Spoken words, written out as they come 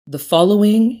The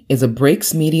following is a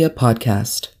Breaks Media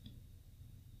podcast.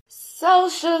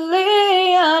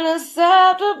 Socially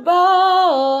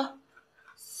unacceptable.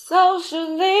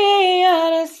 Socially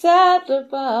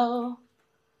unacceptable.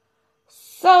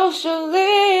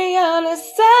 Socially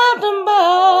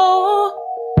unacceptable.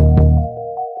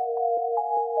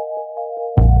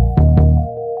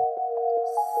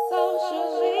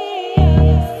 Socially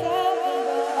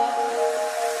unacceptable.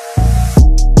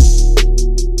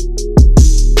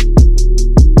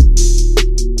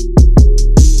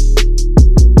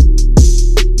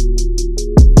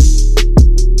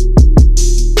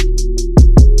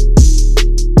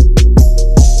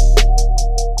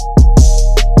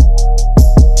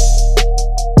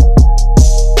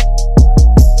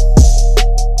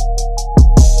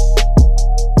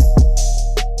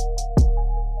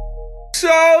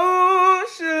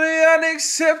 Socially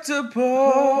unacceptable.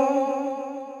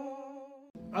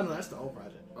 Oh no, that's the whole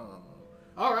project.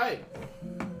 All right.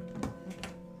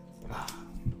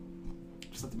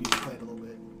 Just let the music play it a little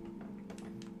bit.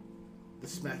 The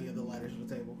smacking of the lighters on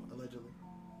the table, allegedly.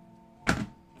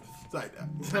 It's like that.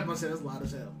 I'm gonna say that's loud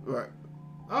as hell. Right.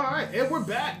 All right, and we're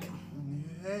back.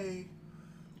 Hey.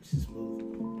 This is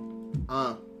smooth.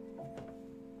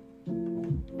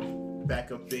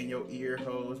 Back up in your ear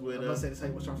holes I'm gonna say this how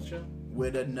you want to start the show.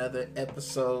 with another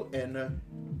episode and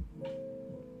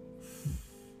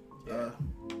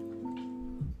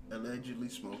allegedly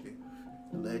smoking,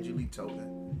 allegedly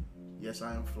toting. Yes,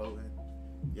 I am floating.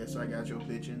 Yes, I got your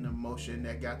bitch in the motion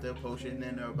that got the potion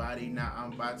in her body. Now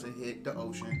I'm about to hit the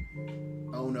ocean.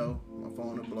 Oh no, my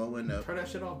phone is blowing up. Turn that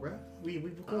shit off, bruh. We I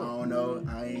record. don't know.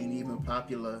 I ain't even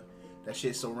popular. That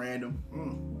shit's so random.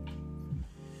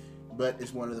 But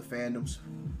it's one of the fandoms.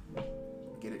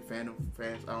 Get it? Fandom?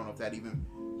 Fans? I don't know if that even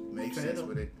makes sense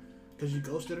with it. Because you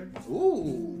ghosted her?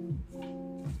 Ooh.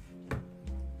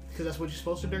 Because that's what you're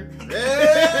supposed to do?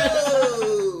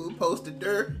 Oh, posted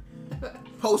dirt.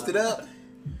 Posted up.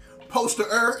 Poster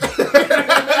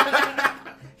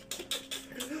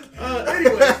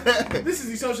Anyway, this is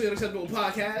the Socially Unacceptable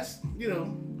Podcast. You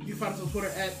know, you can find us on Twitter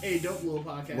at A Dope Little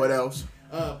Podcast. What else?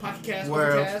 Pocket Cast,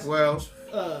 Where Overcast, else? Where else?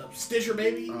 Stitcher,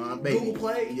 baby, Baby. Google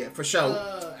Play, Yeah, for sure.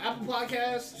 Apple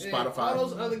Podcasts, and Spotify. all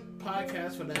those other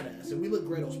podcasts for that ass. And we look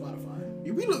great on Spotify.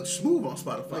 Yeah, we look smooth on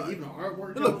Spotify. Like even our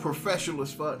artwork. we look professional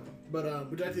as fuck. But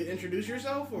would you like to introduce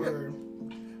yourself, or?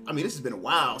 I mean, this has been a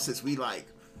while since we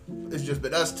it's just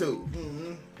been us two.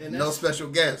 Mm-hmm. And No special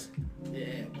guests. Yeah,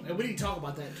 and we need to talk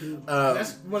about that too.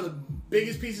 That's one of the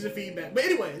biggest pieces of feedback. But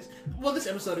anyways, well, this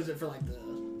episode isn't for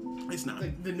It's not.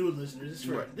 the new listeners. It's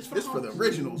for Right. it's This for the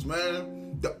originals, man.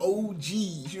 The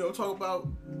OGs. You know what I'm talking about?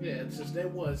 Yeah, it's just there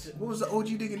was. What was the OG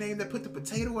nigga name that put the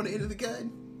potato on the end of the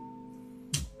gun?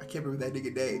 I can't remember that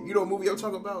nigga name. You know what movie I'm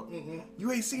talking about?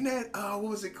 You ain't seen that? What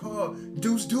was it called?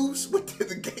 Deuce Deuce? What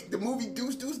the movie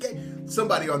Deuce Deuce game?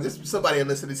 Somebody will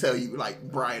listen to tell you,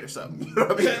 like Brian or something. You know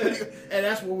what I mean? And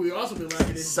that's what we also been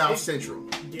lacking is South Central.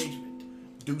 engagement.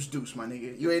 Deuce Deuce, my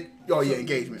nigga. You ain't. Oh yeah,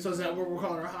 engagement. So is that what we're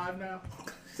calling our hive now?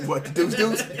 What, the Deuce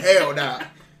Deuce? Hell nah.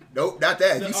 Nope, not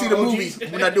that. You see the OGs? movies,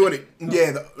 we're not doing it.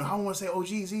 Yeah, I don't want to say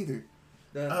OGs either.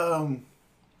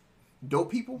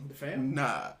 Dope people? The fam?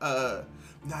 Nah,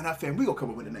 not fam. We gonna come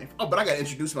up with a name. Oh, but I gotta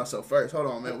introduce myself first. Hold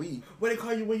on, man. What they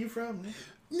call you? Where you from?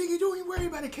 Nigga, don't even worry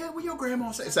about it, kid. What your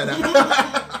grandma say? Say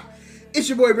that. It's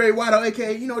your boy Barry Whiteout,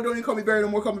 aka, don't even call me Barry no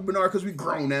more, call me Bernard, because we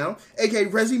grown now. Aka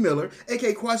Rezzy Miller,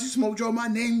 aka Quasi Smoke Joe. My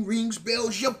name rings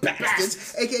bells, you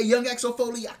bastards. Aka Young Axel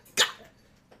Foley. I got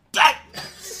that.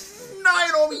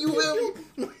 Nine on me, you feel me?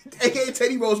 AKA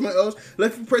Teddy Roseman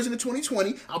left for president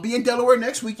 2020. I'll be in Delaware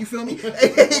next week, you feel me?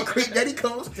 AKA Creep Daddy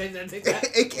Combs. Take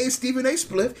that. AKA Stephen A.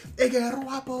 Spliff. AKA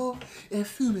Ruapo and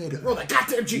Fumedo. Roll that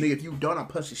goddamn G. Nigga, if you don't, I'll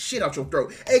punch the shit out your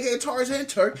throat. AKA Tarzan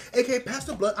Turk. AKA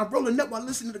Pastor Blood. I'm rolling up while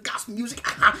listening to gospel music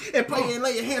and playing and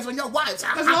laying hands on your wives.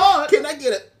 That's Lord. Can I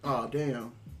get it? Oh,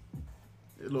 damn.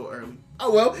 A little early.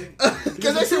 Oh, well.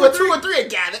 Because they said what 2 or 3 are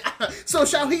gathered. So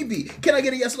shall he be. Can I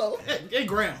get a yes, Lord? Hey,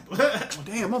 Graham. Oh,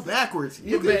 damn, I'm backwards.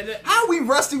 Man. How are we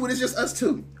rusty when it's just us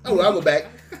two? Oh, well, I'll go back.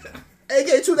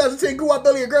 AK 2010, Goo Out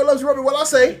Belly, a girl loves rubbing while I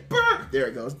say, brr. There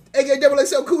it goes. AK Double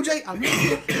XL Cool J, I'm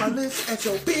looking my lips at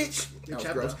your bitch. That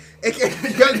was gross.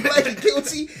 AK Young Black and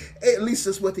Guilty, at least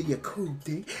that's what the cool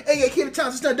thing. AK Kid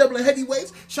Thompson, not doubling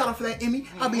heavyweights. Shout out for that Emmy.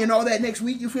 I'll be in all that next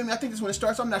week. You feel me? I think this is when it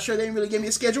starts. I'm not sure. They didn't really give me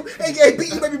a schedule. AK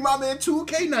Beat Baby Mama in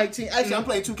 2K19. Actually, I'm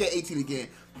playing 2K18 again.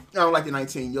 I don't like the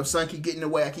 19. Your son keep getting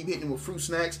away. I keep hitting him with fruit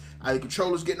snacks. The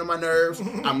controller's getting on my nerves.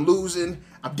 I'm losing.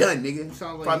 I'm done, nigga.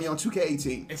 Find me on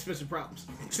 2K18. Expensive problems.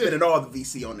 Spending all the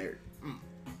VC on there.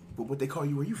 But what they call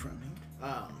you, where you from,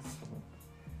 man?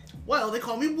 Well, they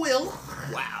call me Will.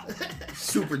 Wow.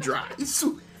 Super dry.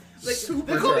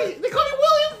 Super they call me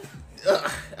William.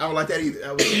 I don't like that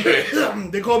either.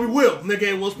 They call me Will,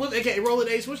 aka Will Smith, aka Roland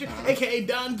A. Swisher, aka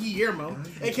Don Guillermo,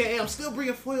 aka I'm still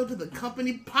bringing foil to the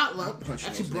company potluck.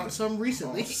 Actually brought some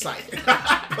recently.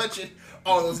 Punching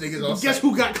all those niggas on Guess sight.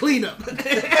 who got cleanup?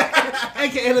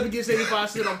 aka let me get 85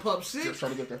 cent on Pub 6. Just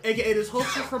trying to get there. Aka this whole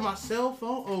shit from my cell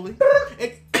phone only.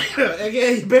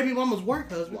 Aka baby mama's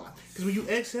work husband. Because when you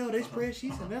exhale, they spread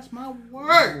sheets, and that's my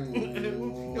work. You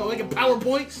know, making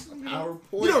PowerPoints. PowerPoint.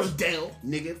 You know the deal.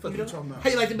 Nigga, fuck you talking about? How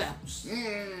you like the apples?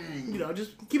 You know,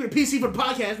 just keep it a PC for the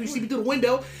podcast. We see me through the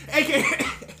window. AKA.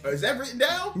 Is that written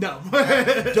down? No.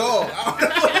 Dog. I don't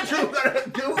know what you gotta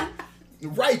do.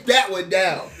 Write that one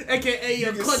down. AKA You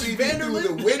can Clutch see me through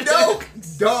Vanderlip. the window?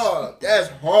 Dog, that's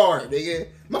hard, nigga.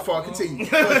 My fault, continue.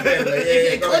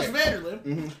 AKA Clutch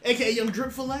Vanderlip. AKA Young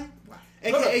Drip Fillet.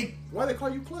 AKA. Why they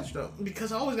call you Clutch, though?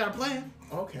 Because I always got a plan.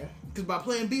 Okay. Because by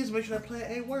plan B is to make sure that plan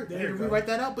A work. There I had to you go. rewrite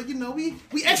that out, but you know, we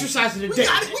exercise it today. We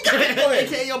got it. Go ahead.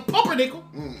 AKA Yo Pumpernickel.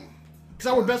 Because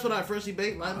I work best when I freshly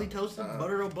baked, lightly toasted,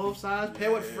 buttered on both sides,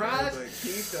 paired with fries. But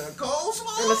keep the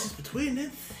coleslaw. Unless it's between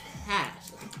them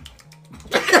thighs.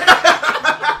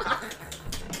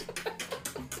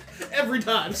 Every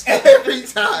time. Every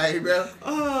time, bro.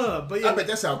 But yeah, I bet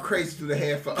that sound crazy through the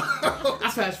headphones. I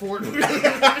fast forward.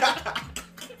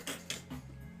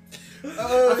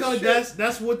 I feel like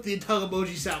that's what the tongue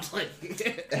emoji sounds like.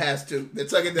 It has to. They're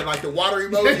tugging the like the water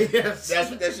emoji. Yes. That's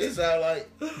what that shit sound like.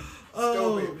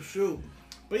 Oh Stupid. shoot!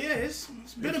 But yeah, it's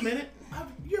been a minute.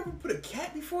 You ever put a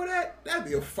cat before that? That'd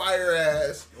be a fire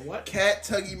ass. A what? Cat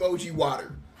tug emoji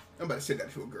water. I'm about to send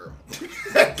that to a girl.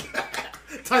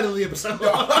 Title of the episode.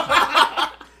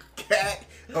 Cat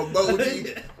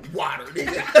emoji water,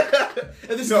 nigga.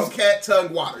 And this No, is cat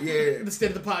tongue water. Yeah.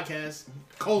 instead of the podcast: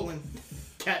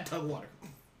 cat tug water.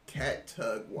 Cat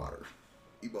tug water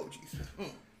emojis.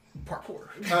 Parkour.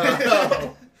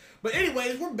 But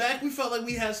anyways, we're back. We felt like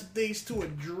we had some things to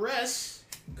address.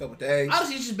 Couple days.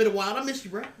 Honestly, it's just been a while. I missed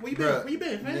you, bro. Where you been? Bruh, Where you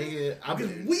been, man? Nigga, I've 'Cause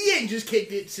been, we ain't just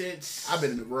kicked it since. I've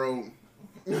been in the room.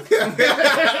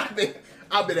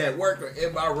 I've been at work or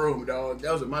in my room, dog.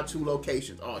 Those are my two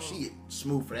locations. Oh, she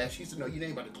smooth for that. She used to know you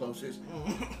ain't about the closest.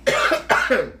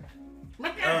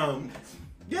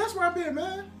 Yeah, that's where I've been,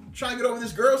 man. Trying to get over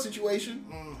this girl situation.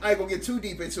 I ain't gonna get too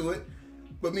deep into it,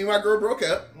 but me and my girl broke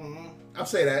up. I'll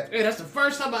say that. Hey, that's the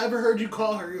first time I ever heard you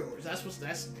call her yours. That's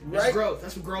Right. growth.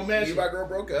 That's what grown man Me shit. and my girl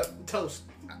broke up. Toast.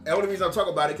 The only reason I'm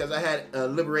talking about it because I had a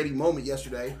liberating moment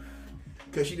yesterday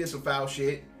because she did some foul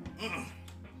shit.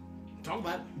 Talk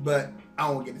about it. But I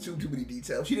don't want to get into too many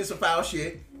details. She did some foul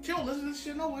shit. She don't listen to this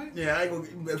shit no way. Yeah, I ain't gonna.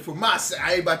 But for my side,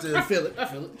 I ain't about to. I feel it.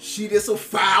 She did some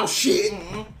foul shit.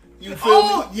 You feel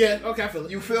Oh, me? yeah. Okay, I feel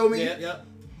it. You feel me? Yeah.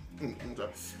 Okay.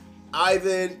 I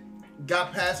then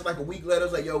got past it like a week later. I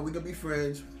was like, yo, we can be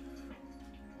friends.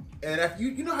 And after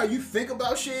you know how you think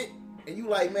about shit, and you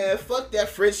like, man, fuck that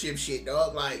friendship shit,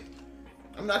 dog. Like,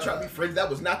 I'm not trying to be friends. That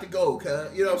was not the goal,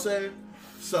 cuz. You know what I'm saying?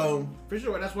 So, For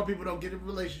sure. That's why people don't get in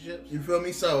relationships. you feel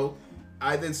me? So,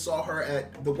 I then saw her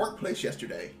at the workplace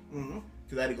yesterday.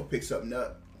 Because I had to go pick something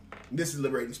up. This is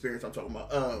liberating experience I'm talking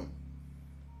about.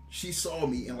 She saw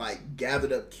me and like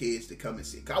gathered up kids to come and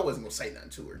see. Cause I wasn't gonna say nothing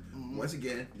to her. Once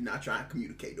again, not trying to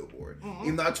communicate no more.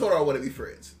 Even though I told her I want to be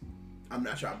friends. I'm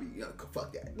not trying to be,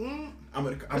 fuck that. I'm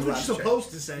That's allowed what you're to supposed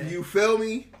to say. You feel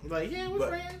me? Like, yeah, we're But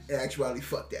friends. in actuality,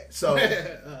 fuck that. So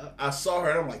I saw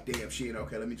her and I'm like, damn, she ain't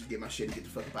okay. Let me just get my shit and get the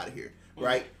fuck up out of here.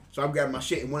 Right? So I'm grabbing my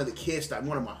shit and one of the kids stopped,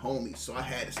 one of my homies. So I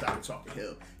had to stop and talk to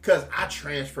him. Because I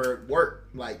transferred work,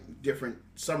 like different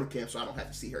summer camps, so I don't have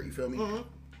to see her. You feel me?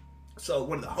 So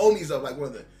one of the homies of like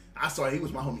I saw he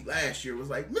was my homie last year, was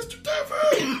like, Mr.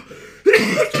 Devin!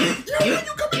 you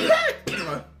coming back?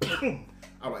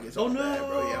 I'm like, it's all bad,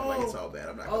 bro. Yeah, I'm like, it's all bad.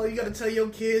 I'm not Oh, you gotta tell your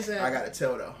kids that. I gotta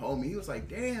tell the homie. He was like,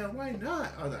 damn, why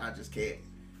not? I was like, I just can't.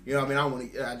 You know what I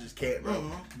mean? I just can't, bro.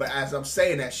 But as I'm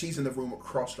saying that, she's in the room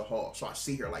across the hall. So I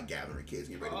see her like gathering kids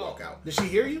getting ready to walk out. Did she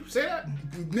hear you say that?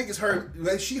 Niggas heard,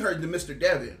 like, she heard the Mr.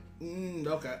 Devin.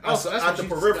 Okay. I saw, that's at what the she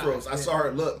peripherals, got. I saw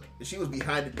her look. And she was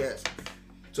behind the desk.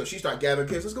 So she started gathering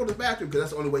kids. Let's go to the bathroom because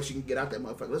that's the only way she can get out that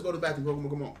motherfucker. Let's go to the bathroom.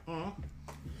 Come on.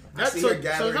 I see her So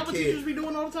gathering is that what kids. teachers be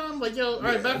doing all the time? Like, yo, all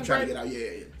right, Yeah, back I'm and trying to right. get out.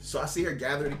 Yeah. So I see her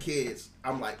gathering the kids.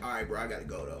 I'm like, all right, bro, I gotta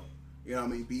go though. You know what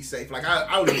I mean? Be safe. Like I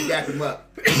don't even dap him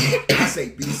up. I say,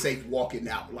 be safe walking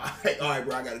out. Like, all right,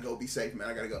 bro, I gotta go. Be safe, man.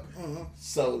 I gotta go.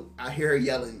 So I hear her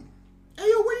yelling, "Hey,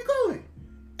 yo, where you going?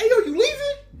 Hey, yo, you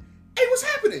leaving? Hey, what's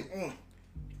happening?"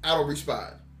 I don't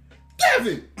respond.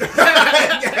 Devin,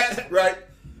 right?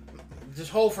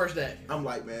 Just whole first day. I'm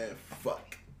like, man,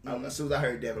 fuck. As soon as I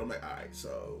heard Devin, I'm like, all right,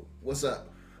 so what's up?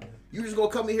 You just gonna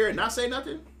come in here and not say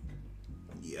nothing?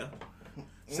 Yeah.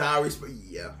 Sorry,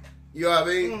 yeah. You know what I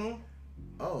mean? Mm-hmm.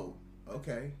 Oh,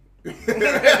 okay.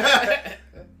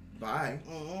 Bye.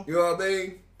 You know what I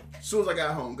mean? As soon as I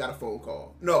got home, got a phone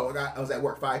call. No, I was at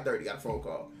work 5:30. Got a phone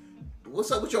call.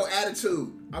 What's up with your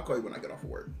attitude? I'll call you when I get off of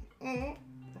work. Mm-hmm.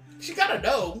 She gotta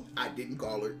know. I didn't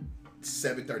call her.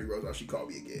 7:30 rolls off. She called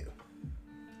me again.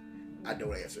 I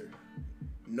don't answer.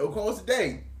 No calls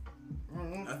today.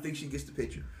 I think she gets the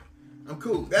picture. I'm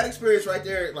cool. That experience right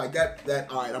there, like that.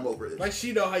 All right, I'm over it. Like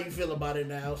she know how you feel about it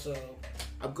now, so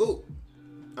I'm cool.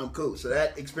 So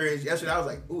that experience yesterday, I was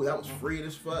like, ooh, that was freeing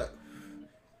as fuck.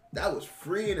 That was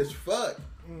freeing as fuck.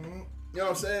 You know what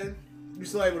I'm saying? you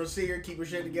still able to see her, keep her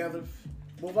shit together,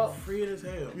 move out. Freeing as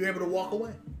hell. You're able to walk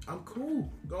away. I'm cool.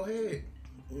 Go ahead.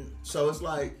 So it's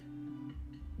like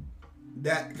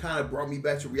that kind of brought me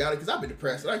back to reality because I've been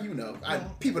depressed. Like you know,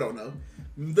 people don't know.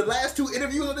 The last 2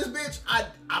 interviews of this bitch, I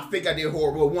think I did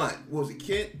horrible. One, what was it,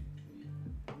 Kent?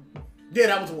 Yeah,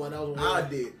 that was the one. I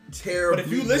did terrible. But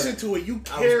if you listen to it, you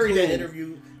carry that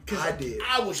interview. I did.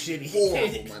 I was shitty.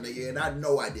 Horrible, my nigga, and I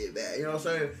know I did bad. You know what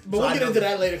I'm saying? But we'll get into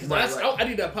that later because Right. I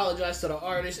need to apologize to the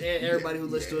artists and everybody who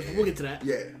listens to us. But we'll get to that.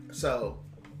 Yeah. So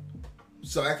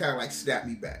that kind of like snapped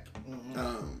me back.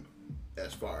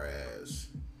 As far as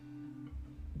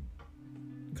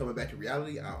coming back to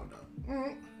reality, I don't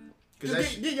know.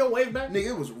 Just get your wave back. Nigga,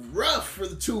 it was rough for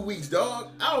the 2 weeks, dog.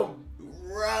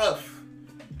 Rough.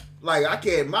 Like,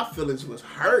 my feelings was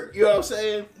hurt. You know what I'm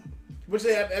saying? Which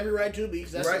they have every right to be,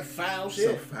 because that's some foul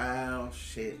shit. Some foul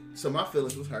shit. So my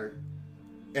feelings was hurt.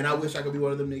 And I wish I could be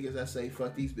one of them niggas that say,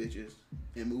 fuck these bitches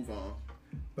and move on.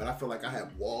 But I feel like I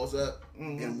have walls up.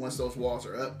 And once those walls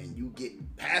are up and you get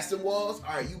past them walls,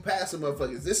 all right, you pass them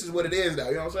motherfuckers. This is what it is now.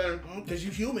 You know what I'm saying? Because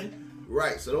you human.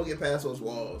 Right. So don't get past those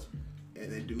walls and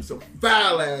then do some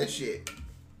foul ass shit.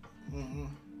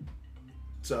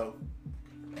 So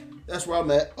that's where I'm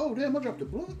at. Oh, damn, I dropped the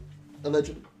blunt.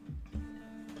 Allegedly.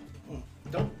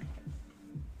 Don't.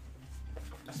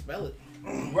 I smell it.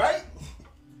 Right?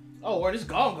 Oh, where this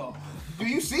gone? Do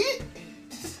you see it?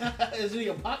 Is it in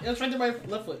your pocket? It's right there by your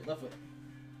left foot.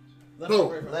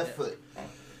 Boom. Left foot.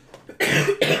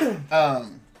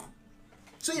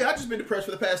 So yeah, I just been depressed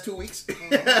for the past 2 weeks.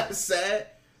 Sad.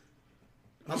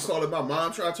 I'm calling my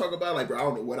mom trying to talk about it, like, bro, I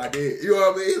don't know what I did. You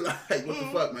know what I mean? Like, what the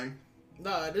fuck, man?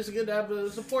 Nah, this is good to have a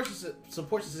support system. A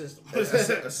support system.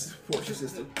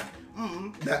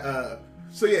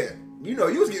 So yeah, you know,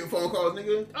 you was getting phone calls,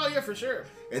 nigga. Oh yeah, for sure.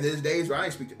 And there's days where I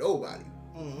ain't speak to nobody.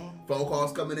 Phone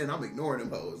calls coming in, I'm ignoring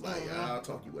them hoes. Like, I'll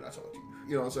talk to you when I talk to you.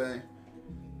 You know what I'm saying?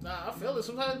 Nah, I feel it.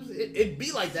 Sometimes it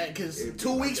be like that because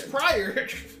 2 weeks prior,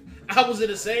 I was in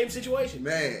the same situation.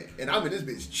 Man, and I'm in this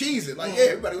bitch cheesing. Like, yeah,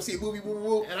 everybody will see a movie,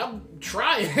 woo. And I'm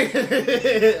trying.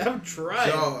 Dog.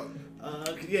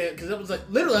 Yeah, because it was like,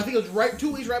 literally, I think it was right 2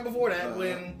 weeks right before that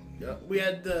when we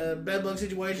had the bedbug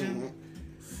situation.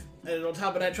 And on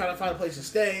top of that, trying to find a place to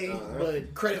stay,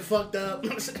 but credit fucked up.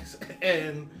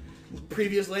 And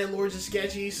previous landlords are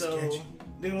sketchy, so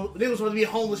they were supposed to be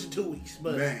homeless in 2 weeks.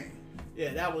 But man,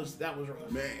 yeah, that was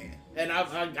rough. Man. And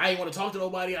I didn't want to talk to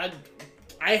nobody. I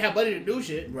ain't have money to do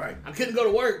shit. Right. I couldn't go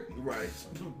to work. Right.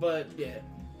 But yeah,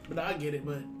 but I get it.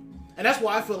 And that's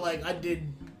why I feel like I did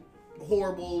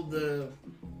horrible. The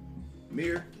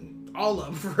Mirror. all of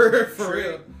them for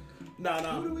real. No.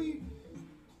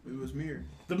 It was Mirror.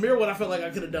 The Mirror one, I felt like I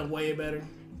could have done way better.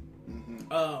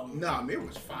 Nah, Mirror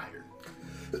was fire.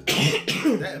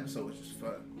 That episode was just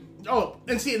fun. Oh,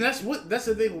 and see, and that's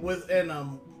the thing with and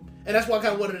that's why I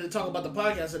kind of wanted to talk about the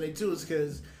podcast today too, is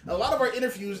because a lot of our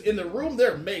interviews in the room,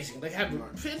 they're amazing. They have a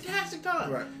fantastic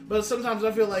time. Right. But sometimes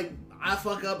I feel like I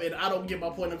fuck up and I don't get my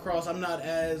point across. I'm not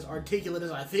as articulate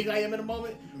as I think I am in a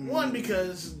moment. One,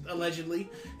 because allegedly,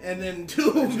 and then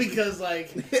two, because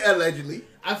like allegedly,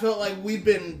 I felt like we've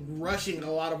been rushing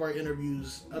a lot of our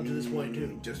interviews up to this point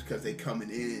too. Just because they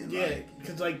coming in, Yeah,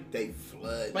 because like they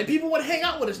flood. like people want to hang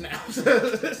out with us now.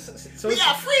 So we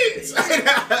got friends. and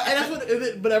that's what.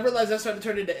 But I realized that's starting to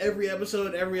turn into every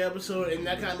episode, and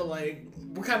that kind of like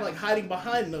we're kind of like hiding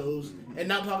behind those and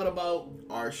not talking about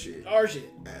our shit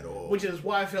at all. Which is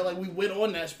why I felt like we went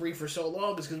on that spree for so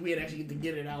long, is because we had actually get to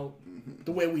get it out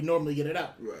the way we normally get it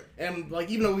out. Right. And like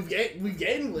even though we've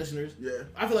gained listeners,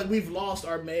 I feel like we've lost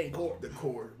our main core. The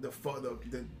core, the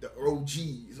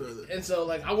OGs, And so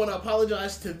like I want to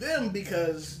apologize to them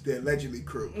because the allegedly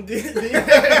crew.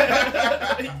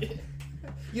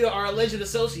 You know, our alleged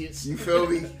associates. You feel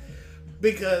me?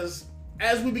 Because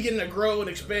as we begin to grow and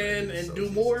expand and do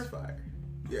more,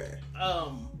 yeah.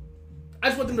 I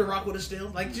just want them to rock with us still.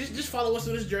 Like, just follow us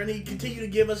through this journey. Continue to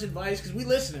give us advice because we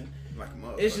listening. Like a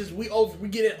motherfucker. It's just we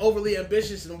get overly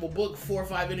ambitious and we'll book 4 or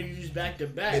 5 interviews back to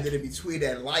back. And then in between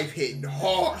that, life hitting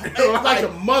hard. like a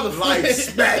motherfucker. Life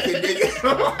smacking,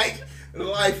 nigga. Like,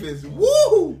 life is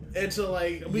woo! And so,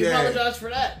 like, we apologize for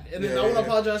that. And then I want to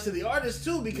apologize to the artists,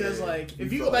 too, because, like,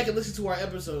 if you go back and listen to our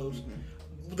episodes,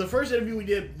 the first interview we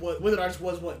did with an artist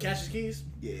was, Cash's Keys?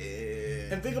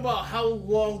 Yeah. And think about how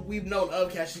long we've known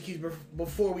of Cash's Keys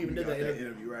before we even did that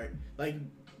interview. Right. Like,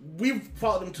 we've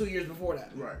followed him 2 years before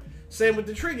that. Right. Same with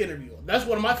the Trig interview. That's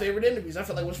one of my favorite interviews. I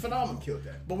feel like it was phenomenal. Killed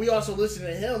that. But we also listened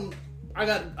to him. I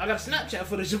got Snapchat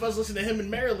footage of us listening to him in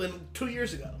Maryland 2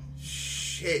 years ago.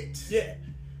 Shit. Yeah.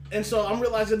 And so I'm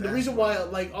realizing the reason why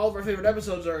like all of our favorite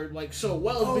episodes are like so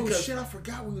well is because shit, I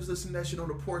forgot we was listening to that shit on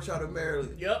the porch out of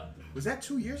Maryland. Yep. Was that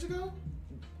 2 years ago?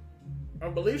 I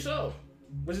believe so.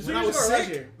 Was it 2 When I years was ago or sick? last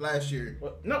year? Last year.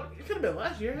 What? No, it could have been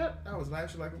last year. Yeah. I was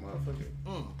last year like a motherfucker.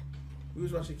 We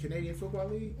was watching Canadian Football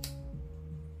League.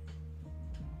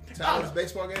 Tyler's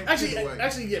baseball game?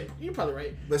 Actually, yeah, you're probably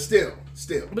right. But still.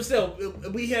 But still,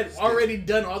 we had already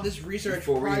done all this research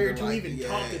Before prior to even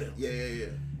talking to them. Yeah.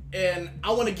 And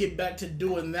I want to get back to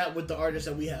doing that with the artists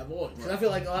that we have on. Because I feel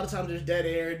like a lot of times there's dead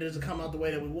air. It doesn't come out the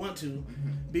way that we want to.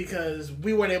 Because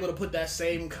we weren't able to put that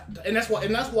same... And that's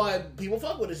why people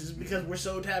fuck with us, is because we're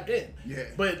so tapped in. Yeah.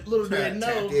 But little do they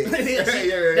know...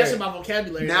 Yeah. That's in my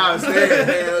vocabulary. Now it's there.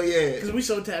 Hell yeah. Because we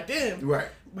so tapped in. Right.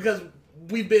 Because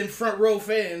we've been front row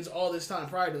fans all this time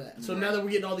prior to that. So now that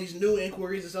we're getting all these new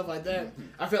inquiries and stuff like that,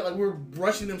 I felt like we're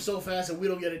rushing them so fast that we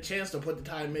don't get a chance to put the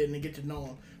time in and get to know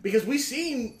them. Because I've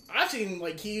seen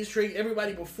like Keys, Trig,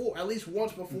 everybody before, at least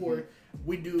once before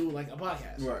we do like a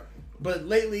podcast. Right. But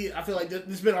lately, I feel like this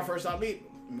has been our first time meeting.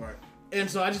 Right. And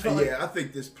so I just felt like... Yeah, I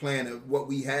think this plan of what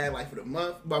we had like for the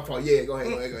month, go ahead.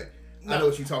 I know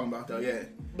what you're talking about though, yeah.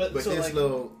 But so this like,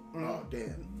 little, oh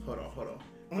damn, hold on.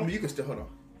 I mean, you can still, hold on.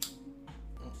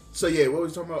 So yeah, what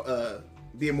was we talking about?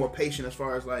 Being more patient as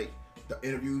far as like the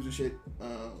interviews and shit.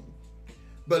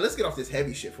 But let's get off this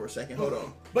heavy shit for a second. Hold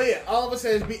on. But yeah, all of us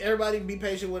says everybody be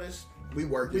patient with us. We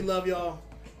working. We love y'all.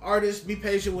 Artists, be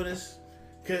patient with us.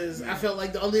 Because I felt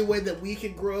like the only way that we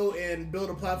can grow and build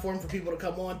a platform for people to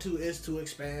come on to is to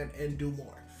expand and do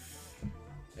more.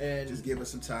 And just give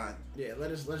us some time. Yeah, let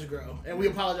us grow. And we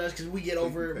apologize because we get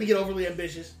overly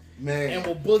ambitious. Man. And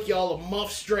we'll book y'all a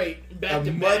month straight, back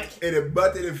to back. In a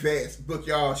month in advance, book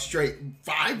y'all straight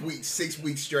 5 weeks, 6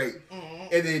 weeks straight.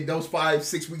 And then those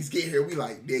 5-6 weeks get here, we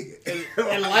like, nigga.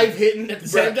 And life hitting at the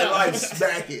same time. Life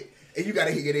smack it. And you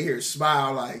gotta get in here and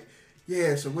smile like,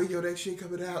 yeah, so when your next shit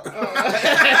coming out? You know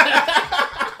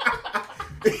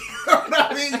what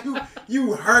I mean?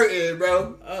 You hurting,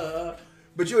 bro.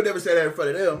 But you'll never say that in front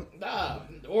of them. Nah.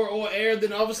 Or air,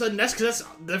 then all of a sudden, that's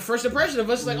the first impression of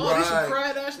us. Like, oh, these some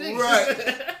crying ass niggas. Right.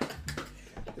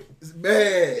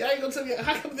 Man. I ain't gonna tell you,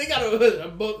 how come they got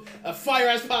a fire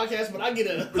ass podcast, but I get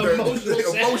an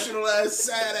emotional ass,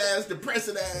 sad ass,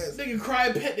 depressing ass. Nigga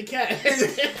crying, pet the cat.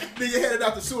 Nigga headed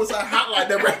out the suicide hotline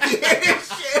number at the end and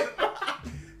shit.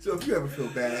 So if you ever feel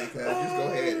bad, just go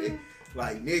ahead and,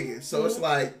 like, nigga. So it's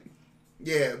like,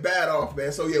 yeah, bad off,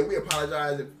 man. So yeah, we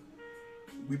apologize if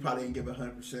we probably didn't give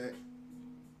 100%.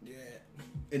 Yeah.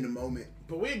 In the moment.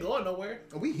 But we ain't going nowhere.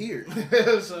 We here.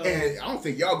 So. And I don't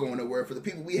think y'all going nowhere. For the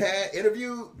people we had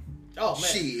interviewed, oh man.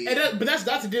 Shit. But that's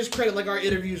not to discredit like our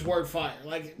interviews weren't fire.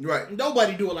 Like right.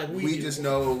 Nobody do it like we do. We just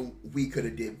know we could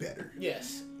have did better.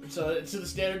 Yes. So it's to the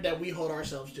standard that we hold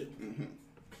ourselves to. Mm-hmm.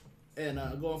 And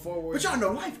going forward. But y'all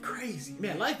know life crazy.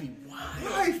 Man, life be wild.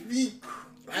 Life be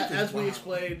crazy. As we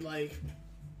explained, like,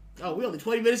 oh, we only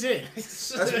 20 minutes in.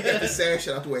 Let's get the sad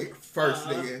shit out the way first,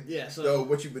 nigga. Yeah, so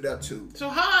what you been up to. So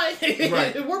hi.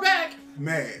 Right. We're back.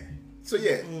 Man. So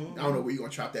yeah, I don't know where you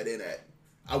gonna chop that in at.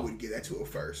 I wouldn't give that to her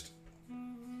first.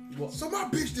 Well, so my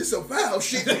bitch did some foul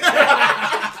shit.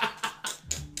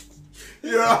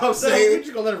 You know what I'm saying? We're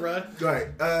just gonna let it run. Right.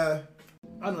 I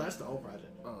know that's the whole project.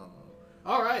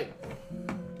 All right.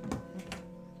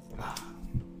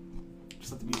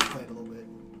 Just let the music play a little bit.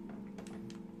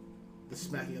 The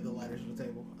smacking of the lighters on the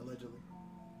table, allegedly.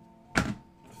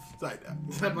 It's like that.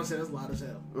 I'm gonna say that's loud as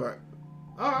hell. Right.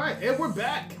 All right, and we're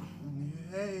back.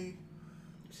 Hey.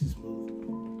 This is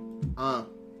smooth.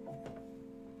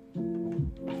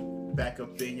 Back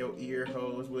up in your ear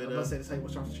holes with I'm gonna say this how you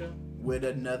want to start the show? With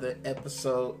another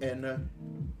episode and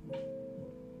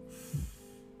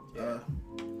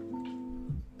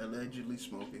allegedly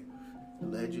smoking,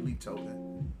 allegedly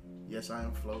toting. Yes, I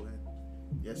am floating.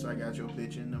 Yes, I got your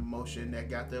bitch in the motion that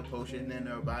got the potion in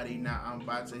her body. Now I'm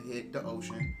about to hit the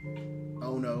ocean.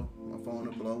 Oh no, my phone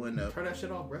is blowing up. Turn that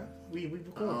shit off, bruh. We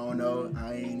record. Oh no,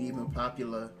 I ain't even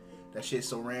popular. That shit's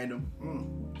so random.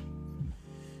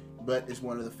 but it's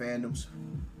one of the fandoms.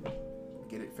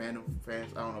 Get it, fandom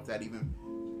fans. I don't know if that even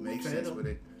makes sense with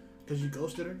it. Because you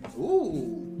ghosted her.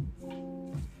 Ooh.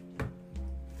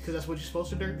 Because that's what you're supposed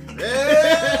to do.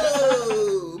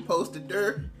 Oh, posted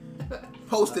dirt,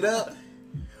 posted up,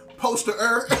 poster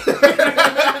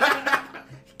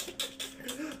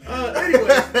Anyway,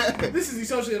 this is the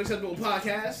Socially Unacceptable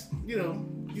Podcast. You know,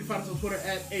 you can find us on Twitter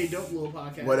at A Dope Little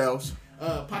Podcast. What else?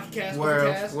 Pocket Cast,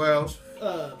 Where else?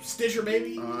 Stitcher,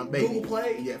 baby. Baby. Google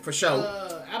Play. Yeah, for sure.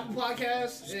 Apple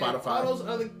Podcasts. Spotify. And all those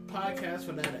other podcasts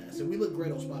for that ass. And we look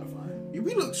great on Spotify. Yeah,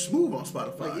 we look smooth on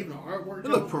Spotify. Like, even our artwork. We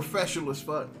look professional as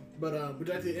fuck. But would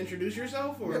you like to introduce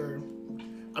yourself? Or?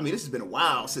 I mean, this has been a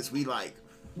while since we,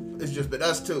 it's just been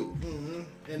us two. Mm-hmm.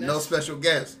 And No special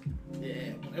guests.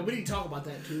 Yeah, and we need to talk about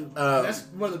that too. That's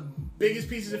one of the biggest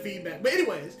pieces of feedback. But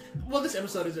anyways, well, this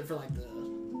episode isn't for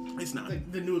It's not.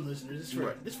 the new listeners. It's for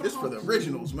Right. it's for the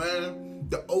originals, man.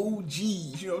 The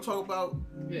OGs. You know what I'm talking about?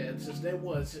 Yeah, it's just that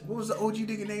was. What was the OG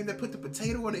nigga name that put the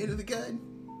potato on the end of the gun?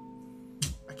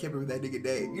 I can't remember that nigga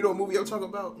name. You know what movie I'm talking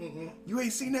about? Mm-mm. You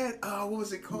ain't seen that? What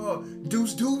was it called?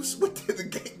 Deuce Deuce? What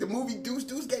the movie Deuce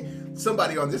Deuce game?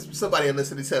 Somebody will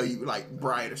listen to tell you, like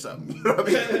Brian or something. You know what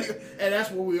I mean? And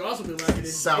that's what we also been liking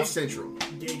is South Central.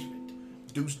 Engagement.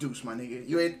 Deuce Deuce, my nigga.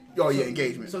 You ain't. Oh yeah,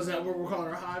 engagement. So is that what we're calling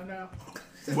our hive now?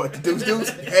 What, the Deuce Deuce?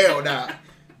 Hell nah.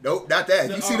 Nope, not that.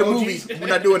 The You see the OGs? movie, we're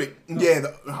not doing it. Yeah,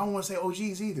 I don't want to say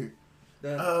OGs either.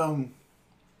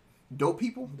 Dope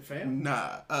people? The fam?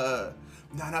 Nah,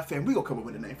 not fam. We gonna come up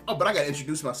with a name. Oh, but I gotta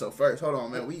introduce myself first. Hold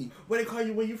on, man. What they call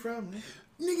you? Where you from?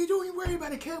 Nigga, don't even worry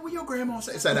about it, kid. What your grandma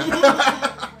say? Say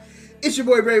that. It's your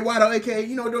boy Barry Whiteout,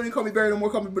 aka, don't even call me Barry no more,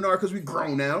 call me Bernard, because we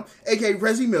grown now. Aka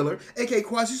Rezzy Miller, aka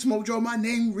Quasi Smoke Joe, my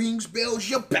name rings bells,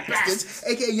 you bastards.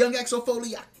 Aka Young Axel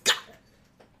Foley, I got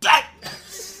that.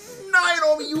 Nine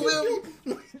on me, you feel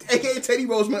me? AKA Teddy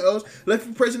Roosevelt, left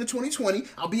for president 2020.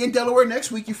 I'll be in Delaware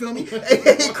next week, you feel me?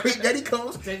 AKA Creek Daddy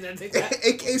Combs.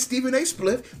 AKA Stephen A.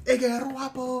 Spliff. AKA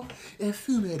Ruapo and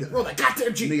Fumido. Roll that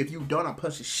goddamn G. Nigga, if you don't, I'll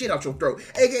punch the shit out your throat.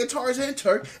 AKA Tarzan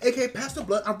Turk. AKA Pastor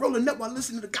Blood. I'm rolling up while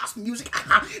listening to gospel music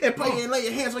and playing and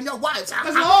laying hands on your wives.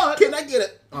 That's Lord. Can I get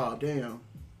it? Oh, damn.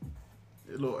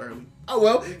 A little early. Oh,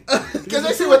 well. Because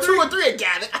they see what 2 or 3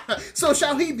 got it. So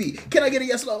shall he be. Can I get a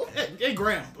yes, Lord? Hey,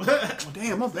 Graham. Oh,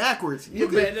 damn, I'm backwards.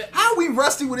 Man, how are we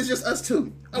rusty when it's just us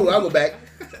two? Oh, well, I'll go back.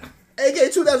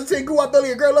 AK 2010, Goo Out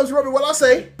Belly, a girl loves rubbing while I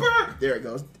say, brr. There it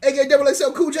goes. AK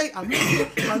XXL Cool J, I'm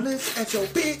looking my lips at your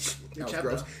bitch. That was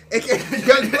gross. AK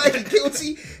Young Black and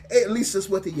Guilty, at least that's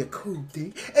what the cool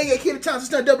thing. AK Kid Thompson,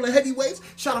 start doubling heavyweights.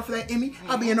 Shout out for that Emmy.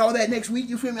 I'll be in all that next week.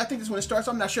 You feel me? I think this when it starts.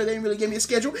 I'm not sure. They didn't really give me a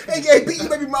schedule. AK Beat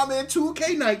Baby Mama in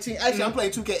 2K19. Actually, I'm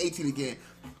playing 2K18 again.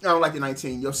 I don't like the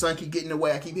 19. Your son keep getting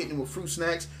away. I keep hitting him with fruit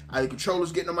snacks. The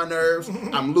controller's getting on my nerves.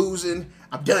 I'm losing.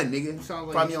 I'm done, nigga.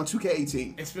 Like find me on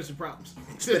 2K18. Expensive problems.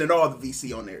 Spending all the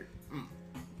VC on there.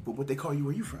 But what they call you?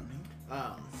 Where you from,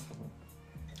 man?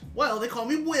 Well, they call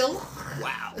me Will.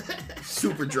 Wow.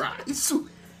 Super dry. It's super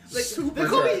They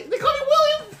call dry. me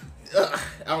William. I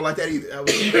don't like that either. That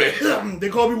was, They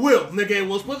call me Will, aka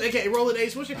Will Smith, aka Roland A.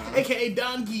 Swisher, aka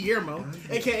Don Guillermo,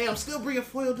 aka I'm still bringing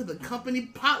foil to the company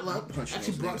potluck.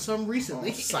 Actually brought some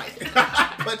recently.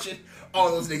 punching all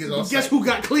those niggas on Guess sight. who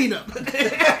got cleanup?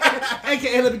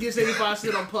 aka Let Me Get 85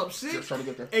 Cent on Pub 6. Just trying to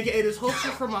get there. Aka this whole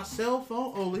shit from my cell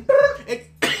phone only.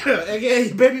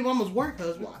 Aka baby mama's work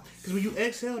husband. Because when you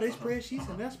exhale, they spread sheets,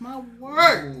 and that's my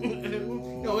work.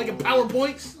 Making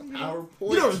PowerPoints. PowerPoint.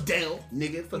 You know it's Dell.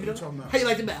 Nigga, fuck you talking about? How you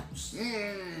like the apples?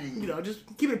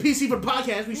 Just keep it PC for the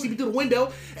podcast. We see me through the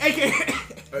window. AKA.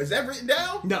 Is that written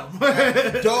down? No.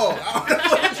 Dog. I don't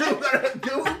know what you gotta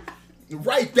do.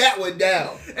 Write that one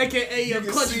down. AKA You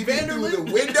can Clutch see me through Vanderlyn.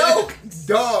 the window?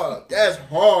 Dog, that's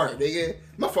hard, nigga.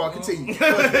 My fault, continue.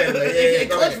 AKA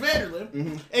Clutch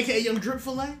Vanderlyn. AKA Young Drip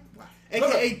Fillet.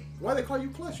 AKA. Why they call you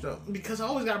Clutch, though? Because I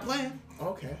always got a plan.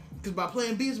 Okay. Because by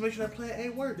plan B is make sure that plan A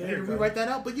work. There I had to you go. rewrite that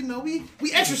out, but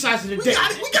we exercise it today. We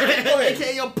got it. Go ahead.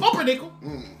 AKA Pumpernickel.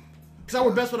 Because I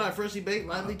work best when I freshly baked,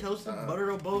 lightly toasted, buttered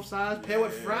on both sides, paired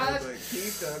with fries. But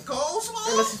keep the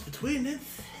coleslaw. Unless it's between them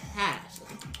thighs.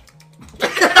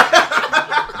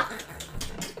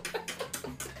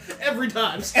 Every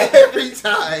time. Every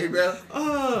time, bro.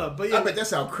 But yeah, I bet that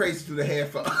sound crazy through the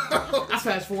headphones. I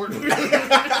fast forward.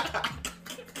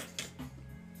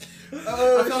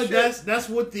 I feel like that's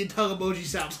what the tongue emoji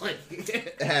sounds like.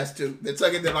 It has to. They're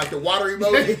tugging the, like the water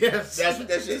emoji. Yes. That's what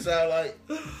that shit sound like.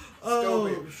 Oh,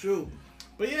 Stupid. shoot.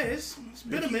 But yeah, it's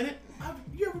been a minute.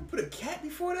 You ever put a cat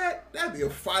before that? That'd be a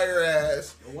fire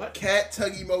ass. A what? Cat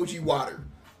tug emoji water.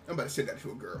 I'm about to send that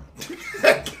to a girl.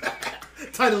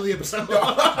 Title of the episode.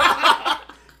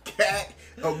 Cat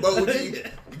emoji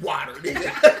water,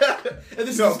 nigga. And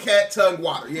this No, is cat tongue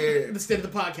water. Yeah. instead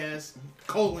of the podcast,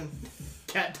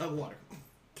 cat tongue water.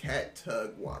 Cat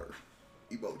tug water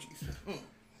emojis.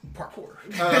 Parkour.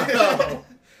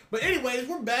 But anyways,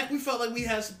 we're back. We felt like we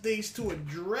had some things to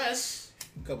address.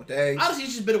 Couple days. Honestly,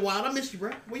 it's just been a while. I missed you,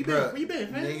 bro. Where you been? Bruh, Where you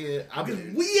been, man?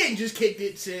 Nigga, We ain't just kicked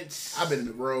it since. I've been in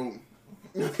the room.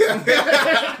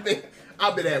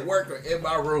 I've been at work or in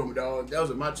my room, dog. Those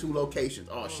are my 2 locations.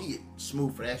 Oh, she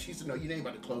smooth for that. She used to know you ain't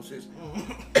about the closest.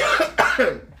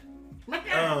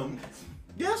 Yeah,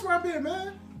 that's where I've been,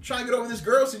 man. Trying to get over this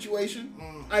girl situation.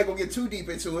 I ain't gonna get too deep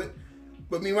into it,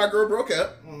 but me and my girl broke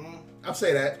up. I'll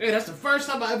say that. Hey, that's the first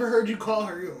time I ever heard you call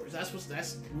her yours. That's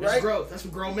Right. growth. That's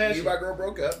what grown man Me shit. and my girl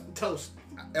broke up. Toast.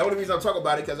 The only reason I'm talking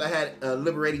about it because I had a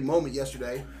liberating moment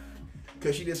yesterday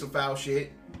because she did some foul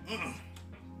shit.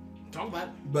 Talk about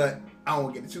it. But I don't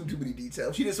want to get into too many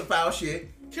details. She did some foul shit.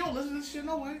 She don't listen to this shit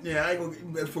no way. Yeah, I ain't gonna.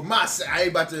 But for my side, I ain't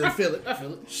about to. I feel it.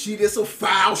 She did some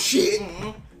foul shit.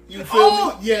 You feel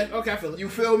Oh, me? yeah. Okay, I feel it. You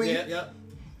feel me? Yeah.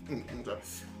 Okay.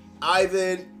 I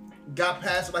then got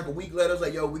past it like a week later. I was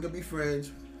like, yo, we gonna be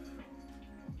friends.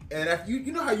 And after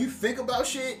you know how you think about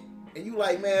shit, and you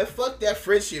like, man, fuck that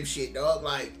friendship shit, dog.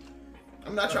 Like,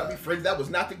 I'm not trying to be friends. That was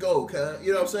not the goal, cuz.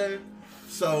 You know what I'm saying?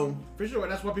 So, For sure.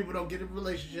 That's why people don't get in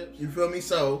relationships. you feel me?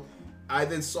 So, I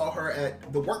then saw her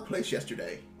at the workplace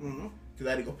yesterday. Because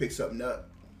I had to go pick something up.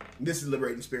 This is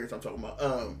liberating experience I'm talking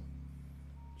about.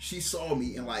 She saw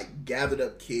me and like gathered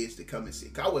up kids to come and see.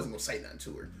 Cause I wasn't gonna say nothing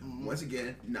to her. Once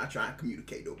again, not trying to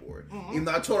communicate no more. Even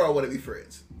though I told her I want to be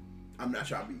friends. I'm not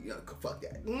trying to be, fuck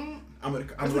that. I'm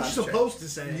That's what you're supposed to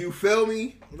say. You feel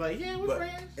me? Like, yeah, we're But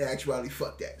friends. in actuality,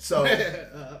 fuck that. So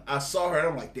I saw her and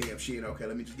I'm like, damn, she ain't okay.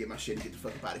 Let me just get my shit and get the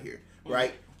fuck up out of here.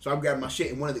 Right? So I'm grabbing my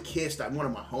shit and one of the kids stopped, one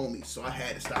of my homies. So I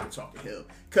had to stop and talk to him.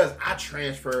 Because I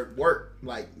transferred work,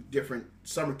 like different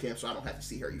summer camps, so I don't have to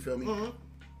see her. You feel me?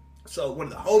 So one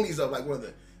of the homies of like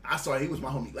I saw he was my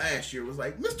homie last year, was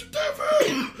like, Mr.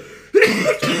 Devin!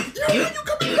 you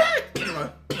coming back?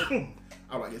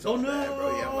 I'm like, it's all bad,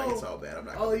 bro. Yeah, I'm like, it's all bad. I'm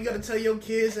not You gotta tell your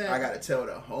kids that. I gotta tell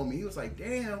the homie. He was like,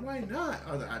 damn, why not?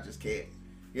 I was like, I just can't.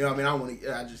 You know what I mean?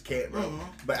 I just can't, bro.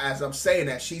 But as I'm saying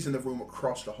that, she's in the room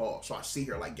across the hall. So I see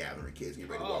her like gathering kids and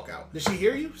getting ready to walk out. Did she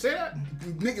hear you say that?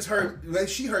 Niggas heard, like,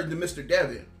 she heard the Mr.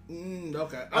 Devin.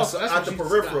 Okay. I saw, that's out what the she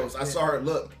peripherals, got. I saw her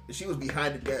look. She was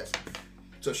behind the desk.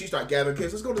 So she started gathering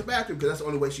kids. Let's go to the bathroom because that's the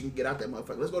only way she can get out that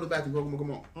motherfucker. Let's go to the bathroom.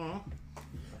 Come on.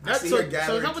 I see her So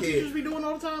gathering how what kids. teachers be doing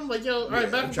all the time? Like, yo, all right,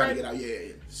 I'm back trying right. to get out.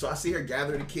 Yeah. So I see her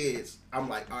gathering the kids. I'm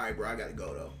like, all right, bro, I gotta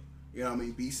go though. You know what I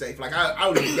mean? Be safe. Like I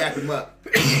don't even dap him up.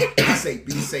 I say,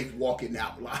 be safe walking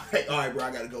out. Like, all right, bro,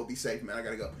 I gotta go. Be safe, man. I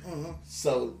gotta go.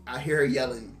 So I hear her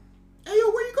yelling, "Hey,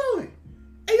 yo, where you going?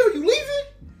 Hey, yo, you leaving?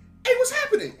 Hey, what's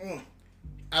happening?"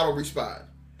 I don't respond.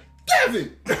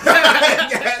 Devin,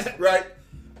 right?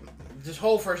 This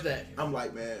whole first day. I'm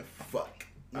like, man, fuck.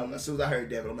 As soon as I heard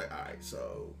Devin, I'm like, all right,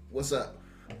 so what's up?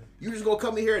 You just gonna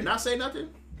come in here and not say nothing?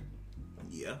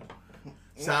 Yeah.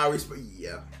 So I respond.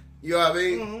 Yeah. You know what I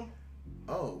mean?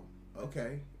 Oh,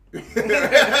 okay.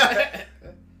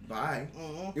 Bye.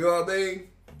 You know what I mean?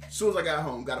 As soon as I got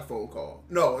home, got a phone call.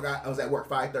 No, I was at work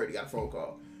 5:30. Got a phone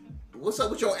call. What's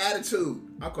up with your attitude?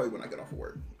 I'll call you when I get off of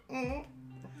work.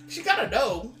 She gotta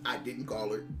know. I didn't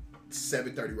call her.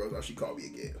 7:30 rolls off. She called me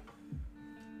again.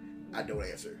 I don't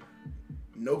answer.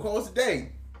 No calls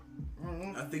today.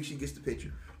 I think she gets the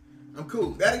picture. I'm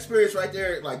cool. That experience right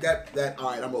there, like that.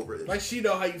 All right, I'm over this. Like, she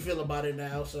know how you feel about it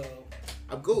now, so.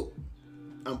 I'm cool.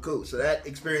 So that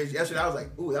experience yesterday, I was like,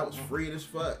 ooh, that was freeing as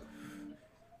fuck.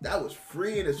 That was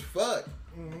freeing as fuck.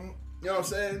 You know what I'm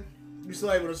saying? You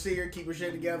still able to see her, keep her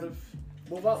shit together,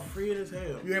 move out. Freeing as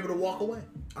hell. You're able to walk away.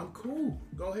 I'm cool.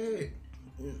 Go ahead.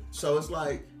 So it's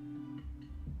like,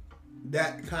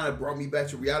 that kind of brought me back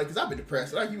to reality because I've been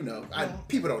depressed. Like, you know,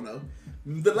 people don't know.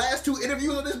 The last 2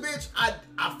 interviews of this bitch, I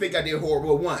think I did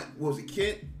horrible. One, what was it,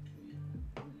 Kent?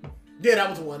 Yeah, that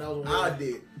was the one. I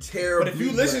did terrible. But if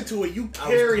you listen to it, you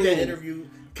carry that cool. interview.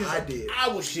 I did. I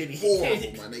was shitty.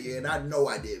 Horrible, my nigga, and I know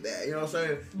I did bad. You know what I'm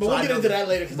saying? But we'll get into that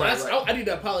later because Right. I need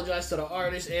to apologize to the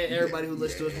artists and everybody who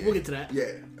listens to us. But we'll get to that.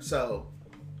 Yeah. So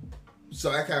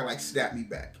that kind of like snapped me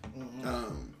back.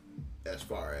 As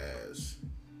far as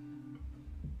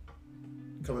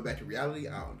coming back to reality,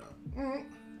 I don't know.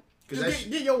 Just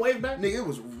get your wave back. Nigga, it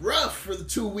was rough for the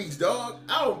 2 weeks, dog.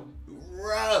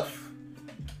 Rough.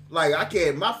 Like, I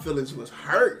can't, my feelings was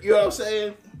hurt. You know what I'm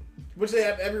saying? Which they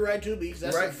have every right to be.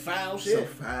 That's some foul shit. Some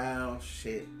foul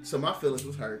shit. So my feelings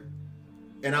was hurt.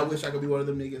 And I wish I could be one of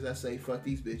them niggas that say, fuck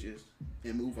these bitches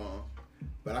and move on.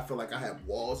 but I feel like I have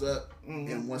walls up,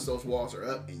 and once those walls are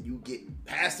up and you get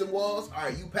past them walls, all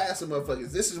right, you pass them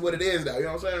motherfuckers. This is what it is now, you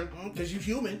know what I'm saying? Because you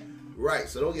human. Right,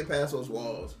 so don't get past those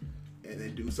walls and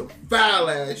then do some foul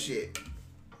ass shit.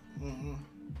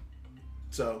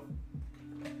 So,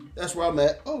 that's where I'm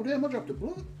at. Oh, damn, I dropped the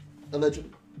blunt.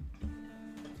 Allegedly.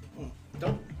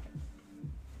 Don't.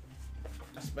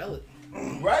 I smell it.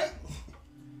 Right?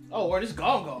 Oh, where this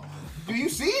gone? Do you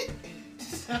see it?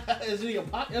 Is it in your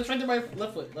pocket? It's right there by your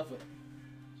left foot.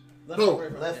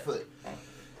 Boom, left foot.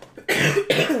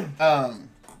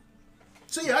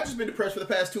 So yeah, I just been depressed for the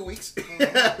past 2 weeks.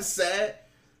 Sad.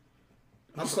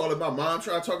 I'm calling my mom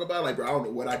trying to talk about it, like, bro, I don't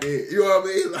know what I did. You know what I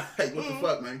mean? Like, what the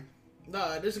fuck, man?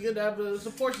 Nah, this is good to have a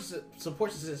support system. A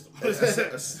support system.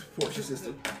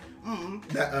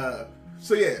 That,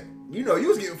 so yeah, you know, you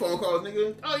was getting phone calls,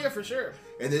 nigga. Oh yeah, for sure.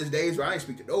 And there's days where I ain't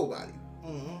speak to nobody.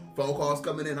 Phone calls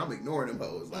coming in, I'm ignoring them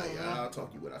hoes. Like, I'll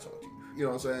talk to you when I talk to you. You know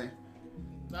what I'm saying?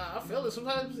 Nah, I feel it.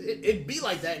 Sometimes it be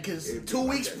like that because 2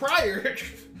 weeks prior,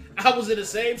 I was in the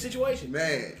same situation.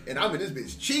 Man, and I'm in this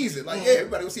bitch cheesing. Like, yeah,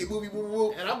 everybody will see a movie,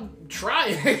 woo. And I'm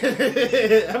trying.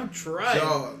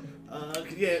 Dog.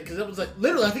 Yeah, because it was like,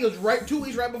 literally, I think it was right 2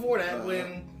 weeks right before that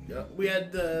when we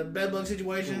had the bedbug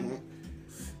situation.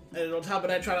 And on top of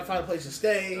that, trying to find a place to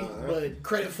stay, but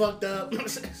credit fucked up.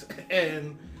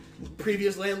 And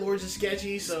previous landlords are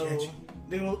sketchy, so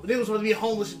they were supposed to be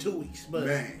homeless in 2 weeks. But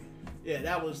man, yeah,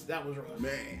 that was rough.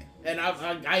 Man. And I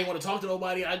didn't want to talk to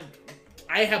nobody. I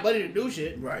ain't have money to do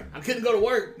shit. Right. I couldn't go to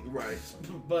work. Right.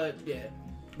 But yeah,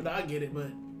 but I get it.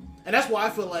 And that's why I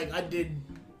feel like I did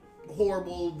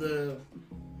horrible. The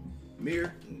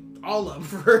Mirror. all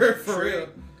of them for real.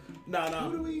 No.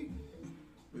 Who do we?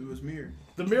 It was Mirror.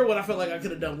 The Mirror one, I felt like I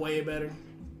could have done way better.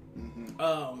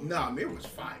 Nah, Mirror was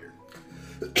fire.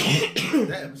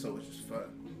 That episode was just fun.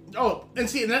 Oh, and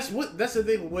see, and that's the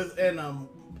thing with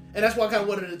and that's why I kind of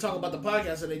wanted to talk about the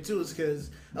podcast today too, is because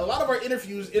a lot of our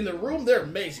interviews in the room, they're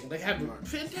amazing. They have a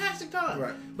fantastic time.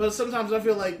 Right. But sometimes I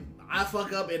feel like I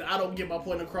fuck up and I don't get my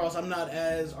point across. I'm not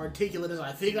as articulate as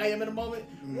I think I am in a moment.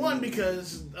 One,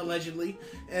 because allegedly,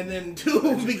 and then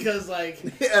two, because like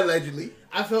allegedly,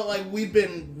 I felt like we've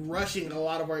been rushing a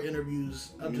lot of our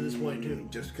interviews up to this point too.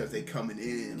 Just because they coming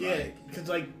in, Yeah, because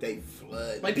like they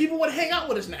flood. like people want to hang out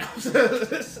with us now.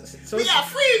 So we got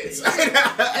friends. and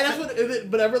that's what.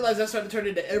 But I realized that's starting to turn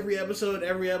into every episode,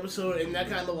 and that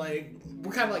kind of like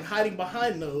we're kind of like hiding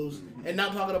behind those and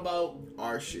not talking about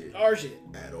our shit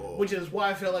at all. Which is why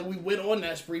I felt like we went on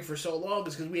that spree for so long,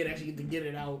 is because we had actually get to get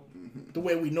it out the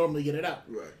way we normally get it out.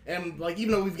 Right. And like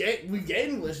even though we've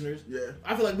gained listeners,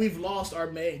 I feel like we've lost our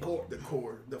main core. The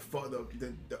core, the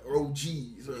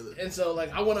OGs, And so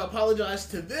like I want to apologize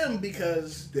to them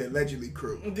because the allegedly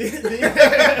crew.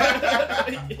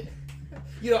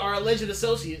 You know, our alleged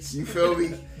associates. You feel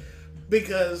me?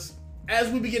 Because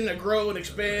as we begin to grow and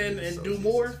expand and do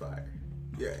more,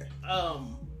 yeah.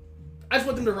 I just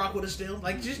want them to rock with us still.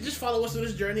 Like just follow us through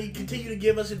this journey. Continue to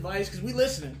give us advice because we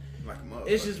listening. Like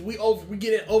it's just we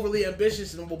get overly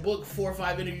ambitious and we'll book 4 or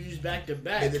 5 interviews back to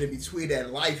back. And then it be tweet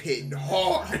that life hitting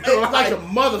hard, like a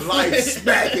motherfucker, life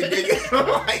smacking,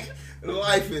 nigga. Like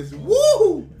life is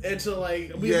woo. And so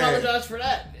like we apologize for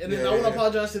that, and then I want to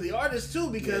apologize to the artists too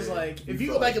because like if you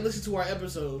go back and listen to our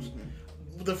episodes.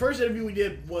 The first interview we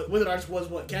did with an artist was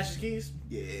what? Cassius Keys?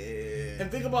 Yeah.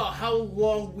 And think about how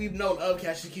long we've known of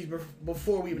Cassius Keys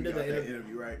before we even did that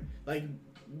interview. Right. Like,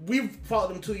 we've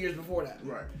followed him 2 years before that.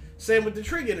 Right. Same with the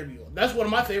Trig interview. That's one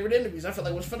of my favorite interviews. I felt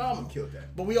like it was phenomenal. He killed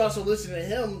that. But we also listened to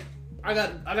him. I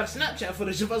got Snapchat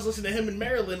footage of us listening to him in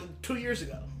Maryland 2 years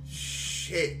ago.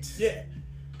 Shit. Yeah.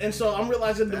 And so I'm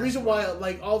realizing the reason why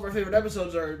like all of our favorite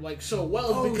episodes are like so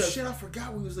well is because... shit, I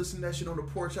forgot we was listening to that shit on the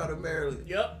porch out of Maryland.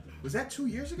 Yep. Was that 2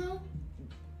 years ago?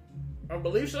 I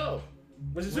believe so.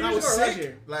 Was it 2 when years ago or last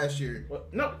year? Last year.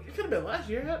 What? No, it could have been last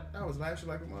year. Yeah. That was last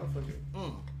year like a motherfucker.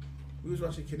 We was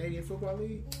watching Canadian Football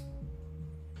League.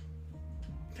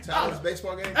 Tyler's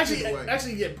baseball game?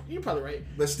 Actually, yeah, you're probably right.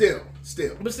 But still.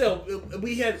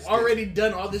 We had already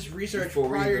done all this research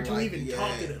prior to even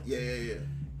talking to them. Yeah.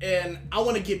 And I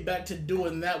want to get back to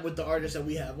doing that with the artists that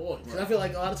we have on. Because I feel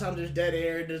like a lot of times there's dead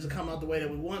air. It doesn't come out the way that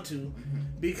we want to.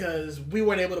 Because we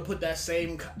weren't able to put that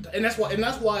same... And that's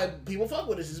why people fuck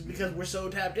with us, is because we're so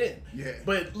tapped in. Yeah.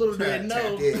 But little do they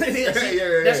know...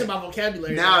 yeah. That's in my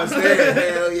vocabulary. Now it's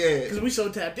there. Hell yeah. Because we so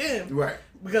tapped in. Right.